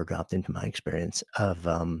 never dropped into my experience of,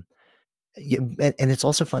 yeah, and it's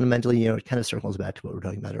also fundamentally, it kind of circles back to what we were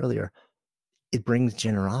talking about earlier. It brings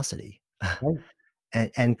generosity Right.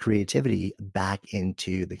 and creativity back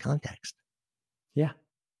into the context. Yeah.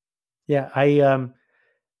 Yeah.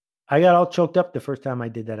 I got all choked up the first time I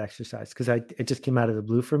did that exercise because it just came out of the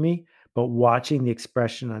blue for me. But watching the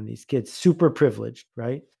expression on these kids, super privileged,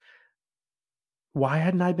 right? Why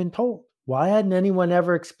hadn't I been told? Why hadn't anyone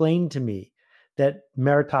ever explained to me that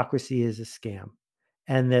meritocracy is a scam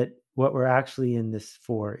and that what we're actually in this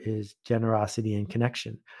for is generosity and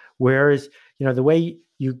connection? Whereas, the way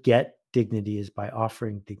you get dignity is by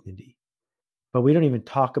offering dignity. But we don't even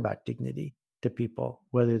talk about dignity to people,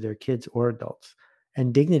 whether they're kids or adults.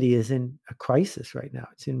 And dignity is in a crisis right now.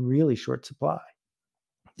 It's in really short supply.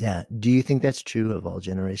 Yeah. Do you think that's true of all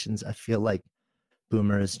generations? I feel like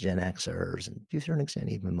boomers, Gen Xers, and to a certain extent,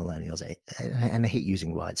 even millennials, and I hate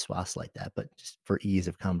using wide swaths like that, but just for ease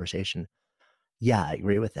of conversation. Yeah, I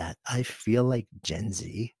agree with that. I feel like Gen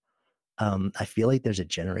Z, I feel like there's a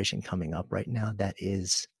generation coming up right now that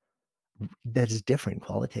is different,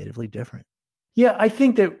 qualitatively different. Yeah, I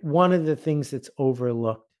think that one of the things that's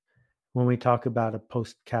overlooked when we talk about a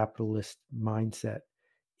post-capitalist mindset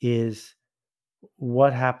is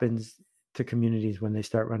what happens to communities when they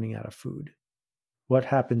start running out of food. What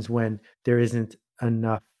happens when there isn't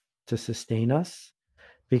enough to sustain us?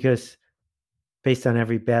 Because based on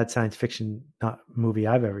every bad science fiction movie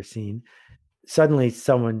I've ever seen, suddenly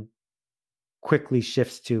someone quickly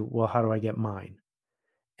shifts to, well, how do I get mine?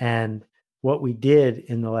 And what we did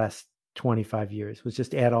in the last 25 years was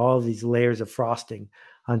just add all of these layers of frosting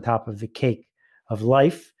on top of the cake of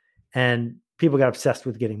life. And people got obsessed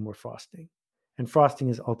with getting more frosting. And frosting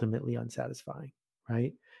is ultimately unsatisfying,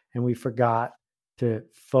 right? And we forgot to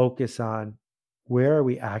focus on where are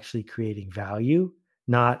we actually creating value,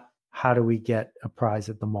 not how do we get a prize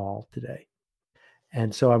at the mall today.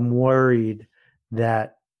 And so I'm worried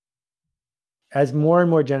that as more and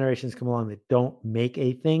more generations come along that don't make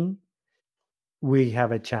a thing, we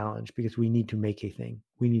have a challenge because we need to make a thing.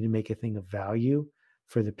 We need to make a thing of value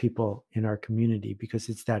for the people in our community, because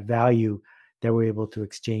it's that value that we're able to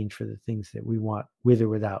exchange for the things that we want, with or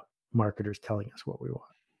without marketers telling us what we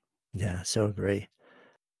want. Yeah, so agree.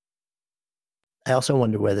 I also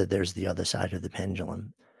wonder whether there's the other side of the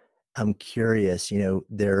pendulum. I'm curious,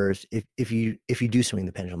 there's if you do swing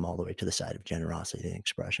the pendulum all the way to the side of generosity and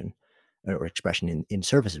expression, or expression in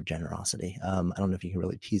service of generosity. I don't know if you can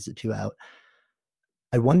really tease the two out.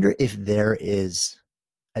 I wonder if there is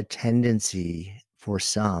a tendency for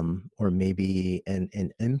some, or maybe an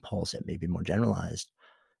impulse that may be more generalized,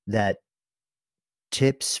 that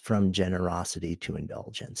tips from generosity to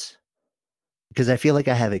indulgence. Because I feel like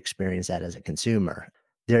I have experienced that as a consumer.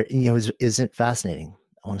 There, isn't fascinating.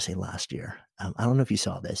 I want to say last year. I don't know if you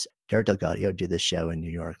saw this. Derek Delgadio did this show in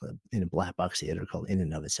New York in a black box theater called In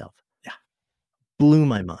and of Itself. Yeah. Blew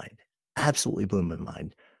my mind. Absolutely blew my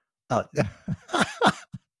mind.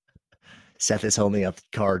 Seth is holding up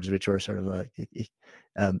cards, which were sort of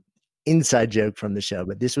a inside joke from the show,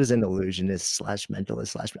 but this was an illusionist /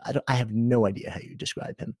 mentalist / I have no idea how you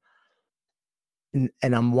describe him.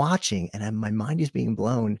 And I'm watching, and my mind is being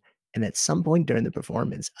blown. And at some point during the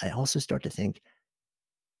performance, I also start to think,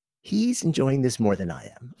 he's enjoying this more than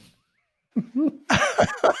I am.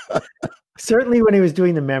 Certainly when he was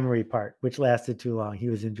doing the memory part, which lasted too long, he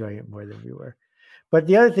was enjoying it more than we were. But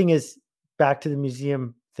the other thing is, back to the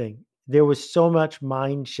museum thing, there was so much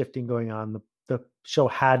mind shifting going on. The show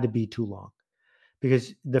had to be too long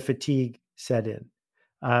because the fatigue set in.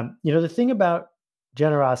 The thing about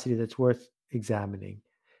generosity that's worth examining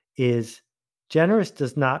is generous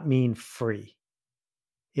does not mean free.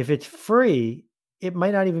 If it's free, it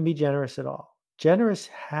might not even be generous at all. Generous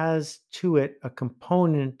has to it a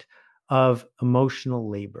component of emotional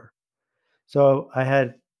labor. So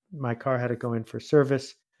my car had to go in for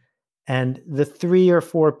service, and the 3 or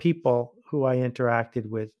 4 people who I interacted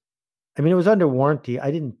with, it was under warranty.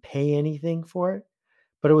 I didn't pay anything for it,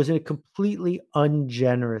 but it was a completely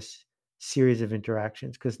ungenerous series of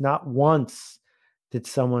interactions, because not once did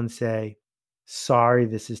someone say, sorry,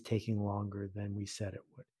 this is taking longer than we said it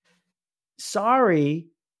would. Sorry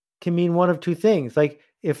can mean one of two things. Like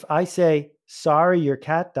if I say, sorry, your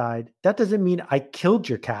cat died, that doesn't mean I killed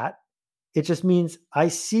your cat. It just means I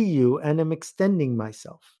see you and I'm extending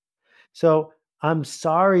myself. So I'm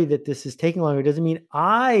sorry that this is taking longer. It doesn't mean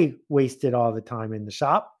I wasted all the time in the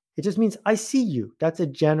shop. It just means I see you. That's a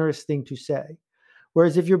generous thing to say.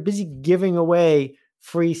 Whereas if you're busy giving away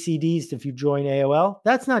free CDs if you join AOL,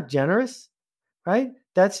 that's not generous, right?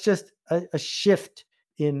 That's just a shift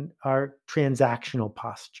in our transactional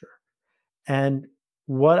posture. And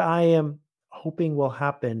what I am hoping will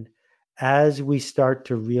happen as we start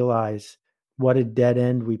to realize what a dead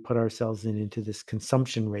end we put ourselves into this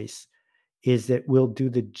consumption race is that we'll do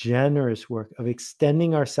the generous work of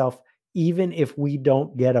extending ourselves even if we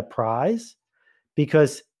don't get a prize,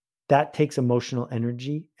 because that takes emotional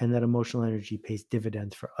energy, and that emotional energy pays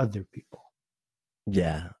dividends for other people.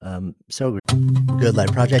 Yeah. So Good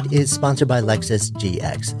Life Project is sponsored by Lexus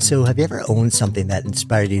GX. So have you ever owned something that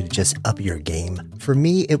inspired you to just up your game? For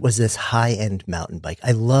me, it was this high-end mountain bike.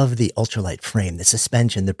 I love the ultralight frame, the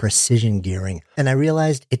suspension, the precision gearing, and I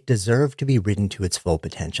realized it deserved to be ridden to its full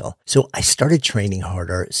potential. So I started training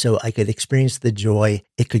harder so I could experience the joy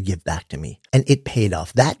it could give back to me. And it paid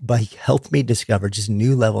off. That bike helped me discover just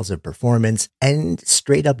new levels of performance and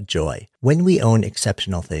straight up joy. When we own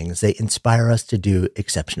exceptional things, they inspire us to do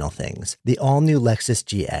exceptional things. The all-new Lexus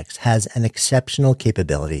GX has an exceptional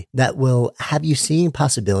capability that will have you seeing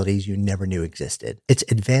possibilities you never knew existed. Limited. Its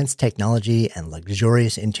advanced technology and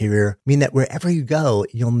luxurious interior mean that wherever you go,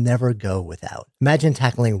 you'll never go without. Imagine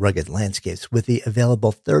tackling rugged landscapes with the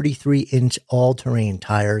available 33-inch all-terrain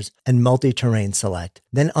tires and multi-terrain select,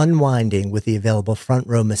 then unwinding with the available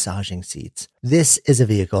front-row massaging seats. This is a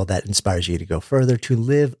vehicle that inspires you to go further, to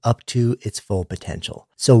live up to its full potential.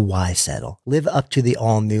 So why settle? Live up to the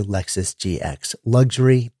all-new Lexus GX,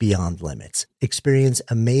 luxury beyond limits. Experience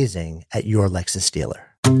amazing at your Lexus dealer.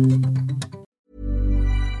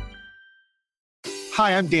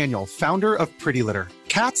 Hi, I'm Daniel, founder of Pretty Litter.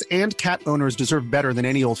 Cats and cat owners deserve better than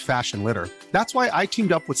any old-fashioned litter. That's why I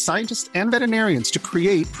teamed up with scientists and veterinarians to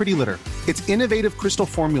create Pretty Litter. Its innovative crystal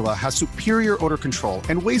formula has superior odor control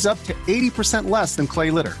and weighs up to 80% less than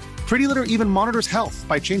clay litter. Pretty Litter even monitors health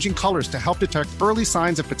by changing colors to help detect early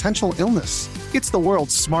signs of potential illness. It's the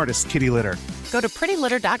world's smartest kitty litter. Go to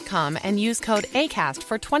prettylitter.com and use code ACAST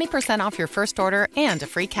for 20% off your first order and a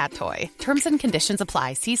free cat toy. Terms and conditions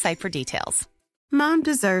apply. See site for details. Mom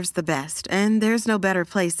deserves the best, and there's no better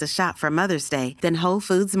place to shop for Mother's Day than Whole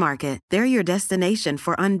Foods Market. They're your destination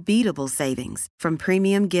for unbeatable savings, from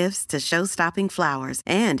premium gifts to show-stopping flowers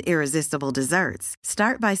and irresistible desserts.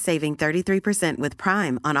 Start by saving 33% with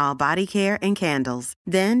Prime on all body care and candles.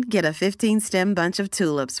 Then get a 15-stem bunch of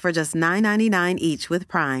tulips for just $9.99 each with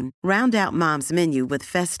Prime. Round out Mom's menu with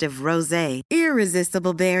festive rosé,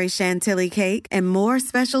 irresistible berry chantilly cake, and more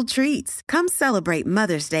special treats. Come celebrate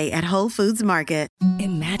Mother's Day at Whole Foods Market.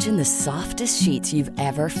 Imagine the softest sheets you've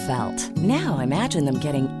ever felt. Now imagine them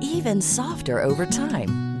getting even softer over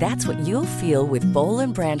time. That's what you'll feel with Boll &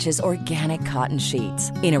 Branch's organic cotton sheets.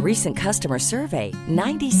 In a recent customer survey,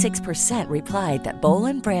 96% replied that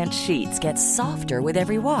Boll & Branch sheets get softer with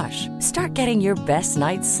every wash. Start getting your best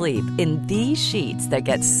night's sleep in these sheets that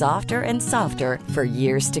get softer and softer for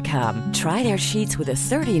years to come. Try their sheets with a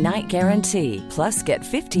 30-night guarantee. Plus, get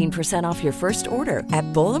 15% off your first order at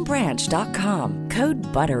bollandbranch.com. Code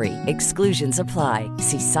BUTTERY. Exclusions apply.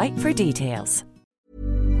 See site for details.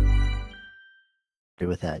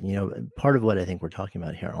 With that, part of what I think we're talking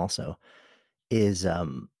about here also is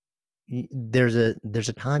there's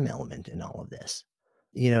a time element in all of this,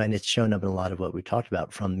 and it's shown up in a lot of what we talked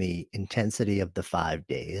about, from the intensity of the 5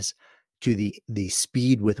 days to the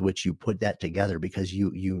speed with which you put that together, because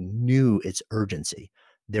you knew its urgency.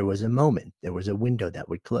 There was a moment, there was a window that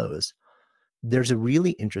would close. There's a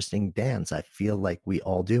really interesting dance I feel like we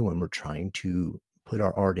all do when we're trying to put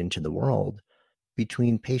our art into the world,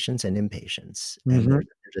 between patience and impatience. And there's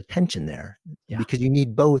a tension there, because you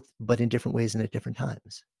need both, but in different ways and at different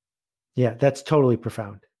times. Yeah, that's totally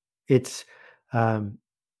profound. It's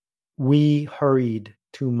we hurried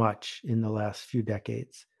too much in the last few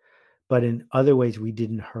decades, but in other ways we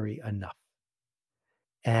didn't hurry enough.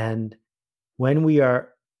 And when we are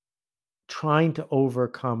trying to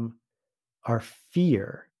overcome our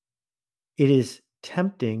fear, it is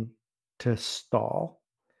tempting to stall,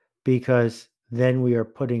 because then we are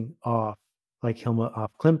putting off, like Hilma af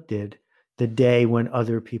Klint did, the day when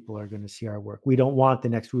other people are going to see our work. We don't want the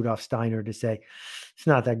next Rudolf Steiner to say, it's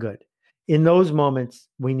not that good. In those moments,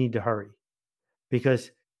 we need to hurry,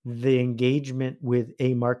 because the engagement with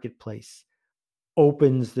a marketplace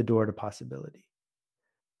opens the door to possibility.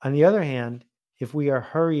 On the other hand, if we are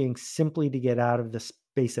hurrying simply to get out of the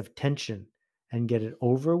space of tension and get it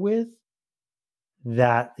over with,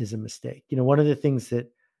 that is a mistake. One of the things that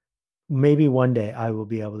maybe one day I will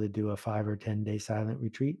be able to do a 5 or 10 day silent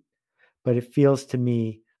retreat, but it feels to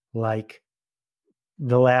me like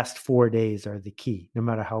the last 4 days are the key, no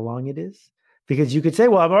matter how long it is. Because you could say,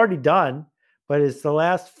 well, I'm already done, but it's the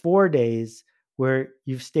last 4 days where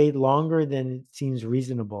you've stayed longer than it seems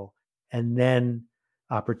reasonable, and then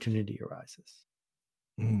opportunity arises.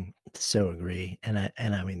 So agree. And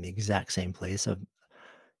I'm in the exact same place of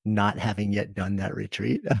not having yet done that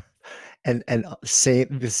retreat. And say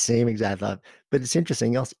the same exact thought. But it's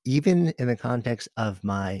interesting else, even in the context of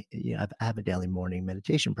my, I have a daily morning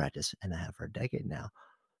meditation practice, and I have for a decade now.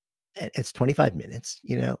 It's 25 minutes,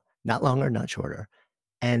 not longer, not shorter.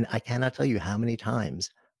 And I cannot tell you how many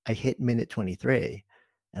times I hit minute 23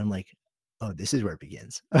 and I'm like, oh, this is where it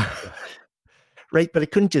begins. Right. But I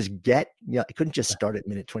couldn't just I couldn't just start at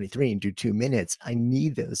minute 23 and do 2 minutes. I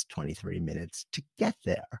need those 23 minutes to get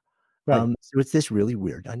there. Right. So it's this really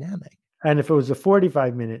weird dynamic. And if it was a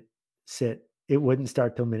 45-minute sit, it wouldn't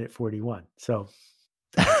start till minute 41. So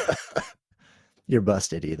you're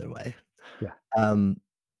busted either way.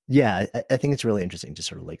 Yeah. I think it's really interesting to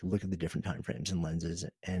sort of like look at the different time frames and lenses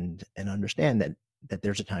and understand that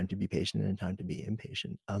there's a time to be patient and a time to be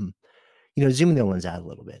impatient. Zooming the lens out a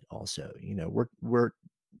little bit also, we're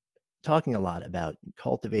talking a lot about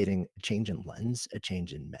cultivating a change in lens, a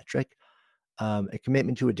change in metric, a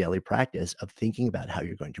commitment to a daily practice of thinking about how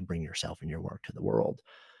you're going to bring yourself and your work to the world.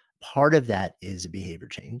 Part of that is a behavior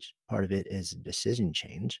change. Part of it is a decision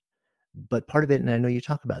change. But part of it, and I know you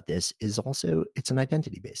talk about this, is also it's an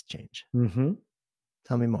identity-based change. Mm-hmm.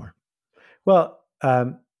 Tell me more. Well,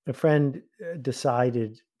 a friend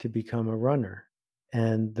decided to become a runner.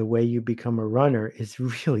 And the way you become a runner is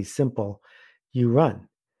really simple. You run.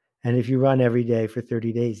 And if you run every day for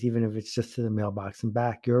 30 days, even if it's just to the mailbox and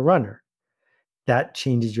back, you're a runner. That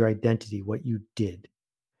changes your identity, what you did.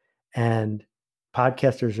 And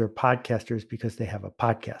podcasters are podcasters because they have a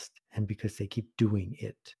podcast and because they keep doing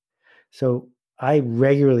it. So I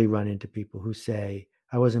regularly run into people who say,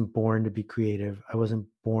 I wasn't born to be creative. I wasn't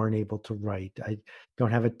born able to write. I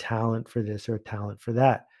don't have a talent for this or a talent for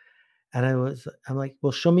that. And I'm like,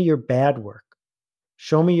 well, show me your bad work.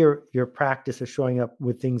 Show me your practice of showing up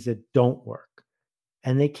with things that don't work.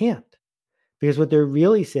 And they can't. Because what they're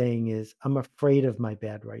really saying is, I'm afraid of my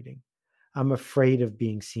bad writing. I'm afraid of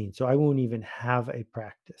being seen. So I won't even have a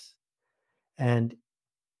practice. And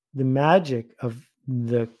the magic of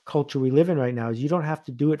the culture we live in right now is you don't have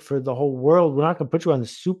to do it for the whole world. We're not going to put you on the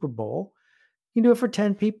Super Bowl. You can do it for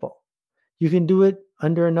 10 people. You can do it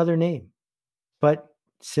under another name, but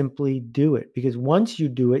simply do it, because once you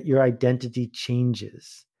do it, your identity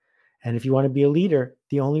changes. And if you want to be a leader,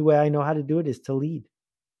 the only way I know how to do it is to lead.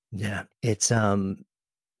 Yeah, it's a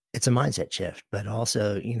mindset shift, but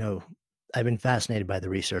also, I've been fascinated by the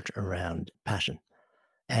research around passion,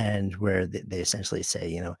 and where they essentially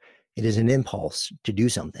say, it is an impulse to do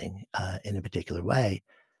something in a particular way.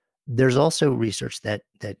 There's also research that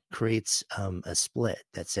creates a split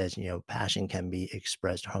that says, passion can be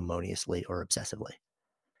expressed harmoniously or obsessively.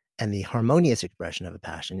 And the harmonious expression of a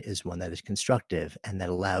passion is one that is constructive and that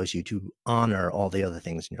allows you to honor all the other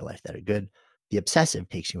things in your life that are good. The obsessive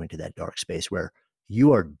takes you into that dark space where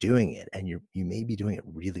you are doing it and you may be doing it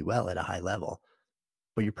really well at a high level,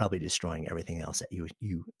 but you're probably destroying everything else that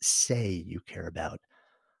you say you care about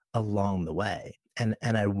along the way. And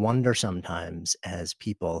I wonder sometimes, as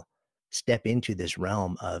people step into this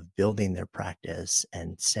realm of building their practice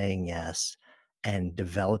and saying yes and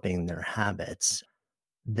developing their habits,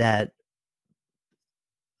 that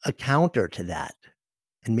a counter to that,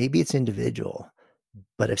 and maybe it's individual,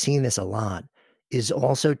 but I've seen this a lot, is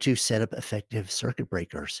also to set up effective circuit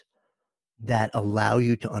breakers that allow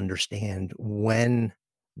you to understand when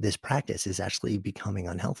this practice is actually becoming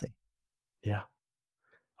unhealthy. Yeah.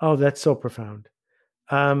 Oh, that's so profound.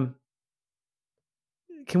 Can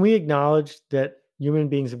we acknowledge that human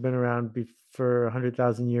beings have been around for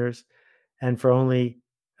 100,000 years, and for only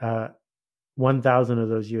 1,000 of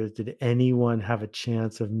those years did anyone have a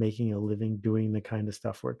chance of making a living doing the kind of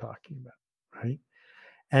stuff we're talking about, right?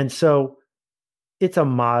 And so it's a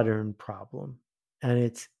modern problem, and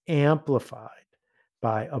it's amplified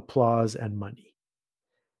by applause and money.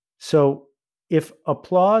 So if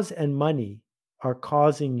applause and money are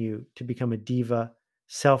causing you to become a diva,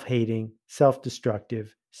 self-hating,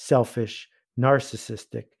 self-destructive, selfish,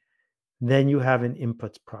 narcissistic, then you have an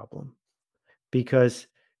inputs problem, because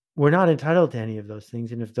we're not entitled to any of those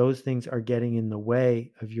things. And if those things are getting in the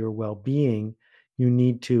way of your well-being, you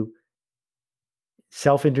need to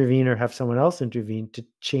self-intervene or have someone else intervene to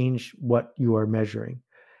change what you are measuring.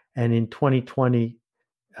 And in 2020,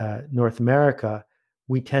 North America,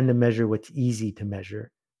 we tend to measure what's easy to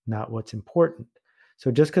measure, not what's important.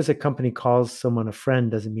 So just because a company calls someone a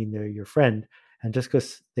friend doesn't mean they're your friend. And just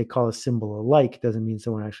because they call a symbol a like doesn't mean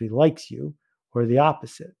someone actually likes you, or the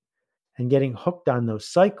opposite. And getting hooked on those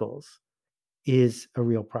cycles is a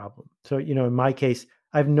real problem. So, in my case,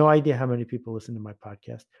 I have no idea how many people listen to my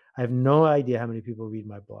podcast. I have no idea how many people read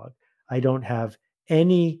my blog. I don't have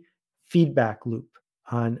any feedback loop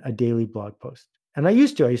on a daily blog post. And I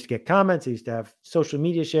used to get comments. I used to have social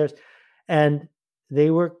media shares, and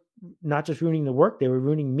they were not just ruining the work, they were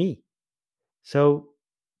ruining me. So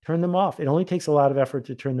turn them off. It only takes a lot of effort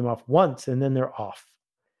to turn them off once, and then they're off.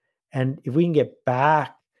 And if we can get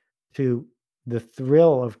back to the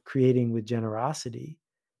thrill of creating with generosity,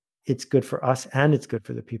 it's good for us and it's good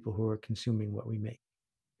for the people who are consuming what we make.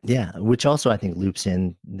 Yeah, which also I think loops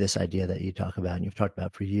in this idea that you talk about and you've talked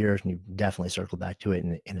about for years, and you've definitely circled back to it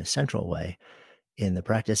in a central way in the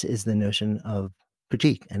practice, is the notion of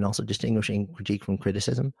critique, and also distinguishing critique from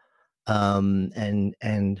criticism,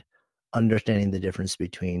 and understanding the difference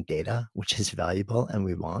between data, which is valuable and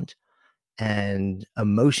we want, and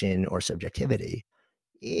emotion or subjectivity,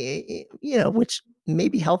 which may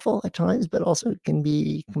be helpful at times, but also can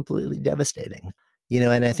be completely devastating.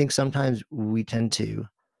 And I think sometimes we tend to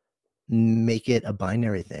make it a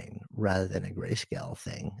binary thing rather than a grayscale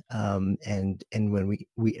thing. And when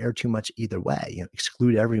we err too much either way,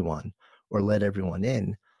 exclude everyone or let everyone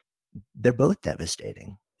in, they're both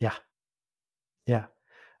devastating. Yeah. Yeah.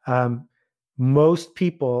 Most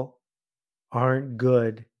people aren't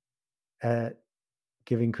good at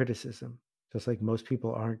giving criticism, just like most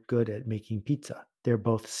people aren't good at making pizza. They're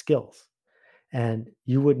both skills. And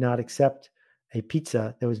you would not accept a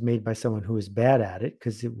pizza that was made by someone who is bad at it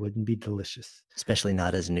because it wouldn't be delicious. Especially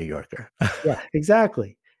not as a New Yorker. Yeah,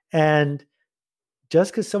 exactly. And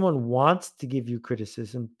just because someone wants to give you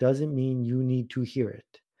criticism doesn't mean you need to hear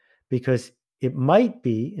it, because it might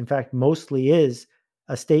be, in fact, mostly is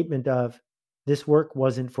a statement of, this work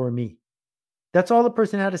wasn't for me. That's all the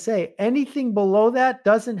person had to say. Anything below that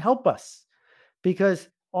doesn't help us, because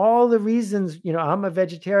all the reasons, I'm a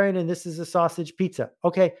vegetarian and this is a sausage pizza.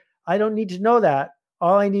 Okay, I don't need to know that.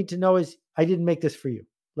 All I need to know is I didn't make this for you.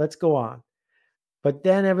 Let's go on. But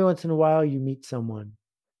then every once in a while, you meet someone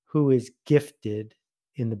who is gifted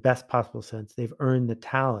in the best possible sense. They've earned the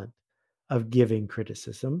talent of giving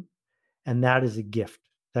criticism. And that is a gift.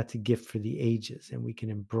 That's a gift for the ages. And we can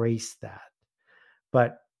embrace that.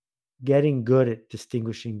 But getting good at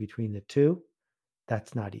distinguishing between the two,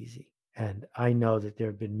 that's not easy. And I know that there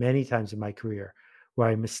have been many times in my career where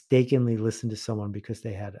I mistakenly listened to someone because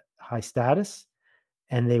they had high status,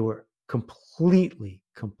 and they were completely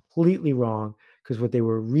wrong, because what they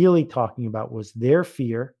were really talking about was their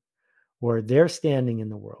fear or their standing in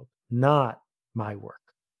the world, not my work.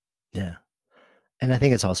 Yeah. And I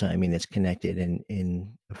think it's also, it's connected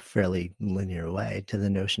in a fairly linear way to the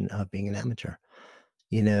notion of being an amateur.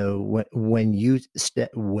 When you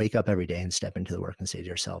wake up every day and step into the work and say to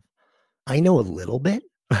yourself, I know a little bit,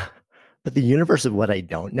 but the universe of what I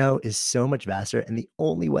don't know is so much vaster. And the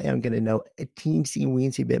only way I'm going to know a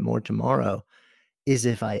teensy-weensy bit more tomorrow is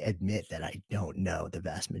if I admit that I don't know the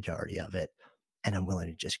vast majority of it. And I'm willing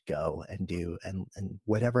to just go and do, and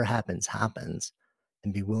whatever happens,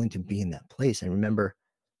 and be willing to be in that place. And remember,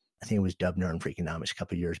 I think it was Dubner in Freakonomics a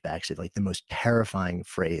couple of years back said, like, the most terrifying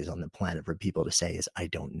phrase on the planet for people to say is, I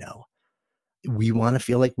don't know. We want to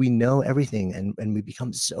feel like we know everything, and we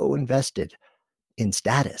become so invested in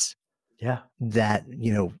status. Yeah. That,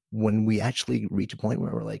 when we actually reach a point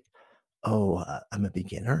where we're like, oh, I'm a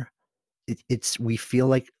beginner, we feel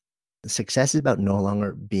like success is about no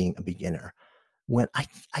longer being a beginner, when I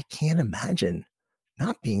can't imagine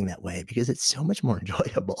not being that way, because it's so much more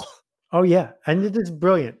enjoyable. Oh yeah. And it is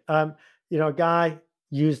brilliant. A guy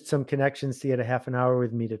used some connections to get a half an hour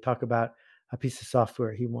with me to talk about a piece of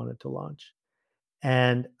software he wanted to launch.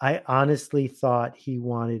 And I honestly thought he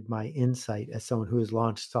wanted my insight as someone who has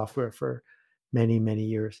launched software for many, many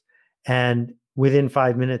years. And within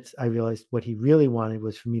 5 minutes, I realized what he really wanted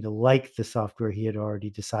was for me to like the software he had already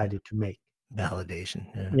decided to make. Validation.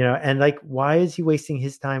 Yeah. And like, why is he wasting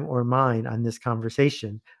his time or mine on this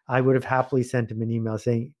conversation? I would have happily sent him an email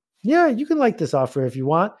saying, yeah, you can like the software if you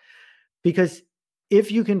want, because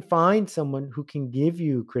if you can find someone who can give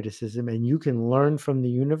you criticism and you can learn from the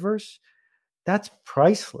universe, that's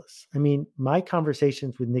priceless. My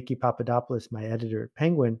conversations with Nikki Papadopoulos, my editor at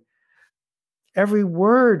Penguin, every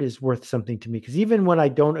word is worth something to me, because even when I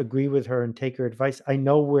don't agree with her and take her advice, I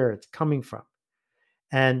know where it's coming from.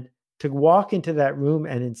 And to walk into that room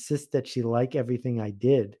and insist that she like everything I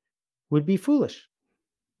did would be foolish.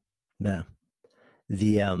 No.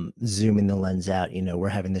 The zooming the lens out, we're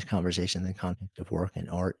having this conversation in the context of work and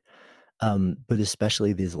art, but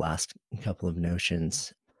especially these last couple of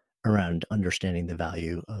notions around understanding the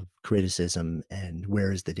value of criticism and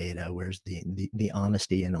where is the data, where's the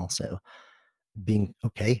honesty, and also being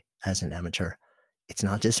okay as an amateur. It's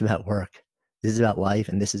not just about work. This is about life,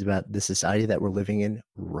 and this is about the society that we're living in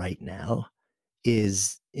right now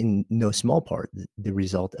is in no small part the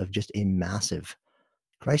result of just a massive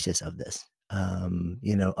crisis of this,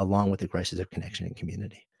 along with the crisis of connection and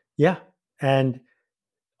community. Yeah. And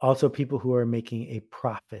also people who are making a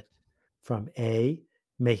profit from A,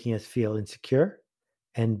 making us feel insecure,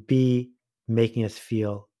 and B, making us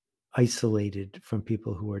feel isolated from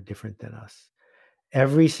people who are different than us.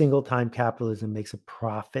 Every single time capitalism makes a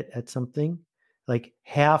profit at something, like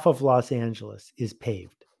half of Los Angeles is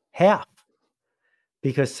paved. Half.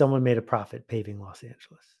 Because someone made a profit paving Los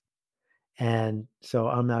Angeles. And so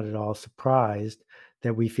I'm not at all surprised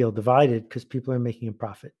that we feel divided, because people are making a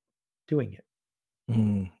profit doing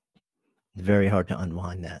it. Very hard to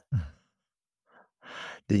unwind that.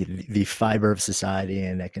 The fiber of society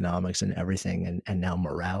and economics and everything, and now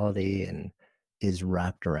morality and is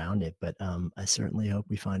wrapped around it. But I certainly hope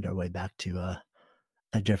we find our way back to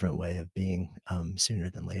a different way of being sooner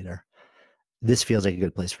than later. this feels like a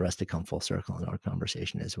good place for us to come full circle in our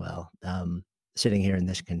conversation as well. Sitting here in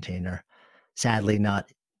this container, sadly not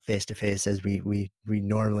face to face as we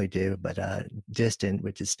normally do, but distant,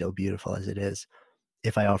 which is still beautiful as it is.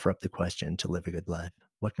 If I offer up the question to live a good life,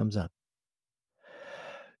 what comes up?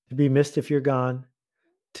 To be missed if you're gone,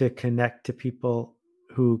 to connect to people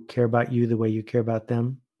who care about you the way you care about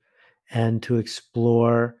them, and to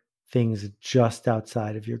explore things just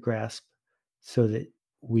outside of your grasp so that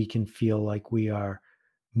we can feel like we are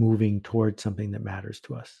moving towards something that matters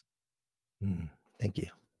to us. Thank you.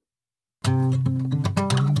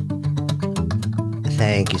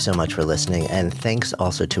 Thank you so much for listening, and thanks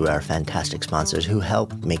also to our fantastic sponsors who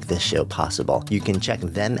help make this show possible. You can check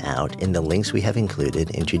them out in the links we have included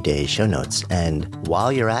in today's show notes. And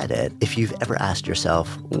while you're at it, if you've ever asked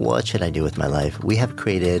yourself, what should I do with my life? We have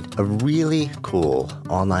created a really cool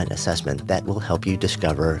online assessment that will help you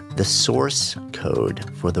discover the source code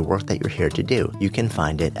for the work that you're here to do. You can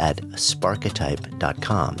find it at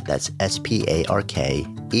sparketype.com. That's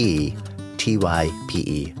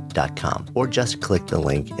SPARKETYPE.com, or just click the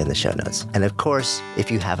link in the show notes. And of course, if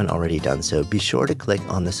you haven't already done so, be sure to click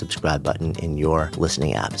on the subscribe button in your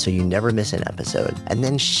listening app so you never miss an episode. And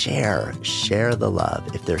then share the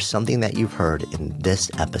love. If there's something that you've heard in this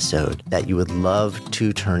episode that you would love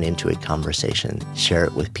to turn into a conversation, share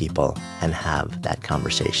it with people and have that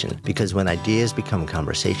conversation. Because when ideas become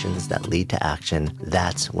conversations that lead to action,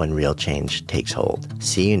 that's when real change takes hold.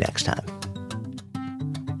 See you next time.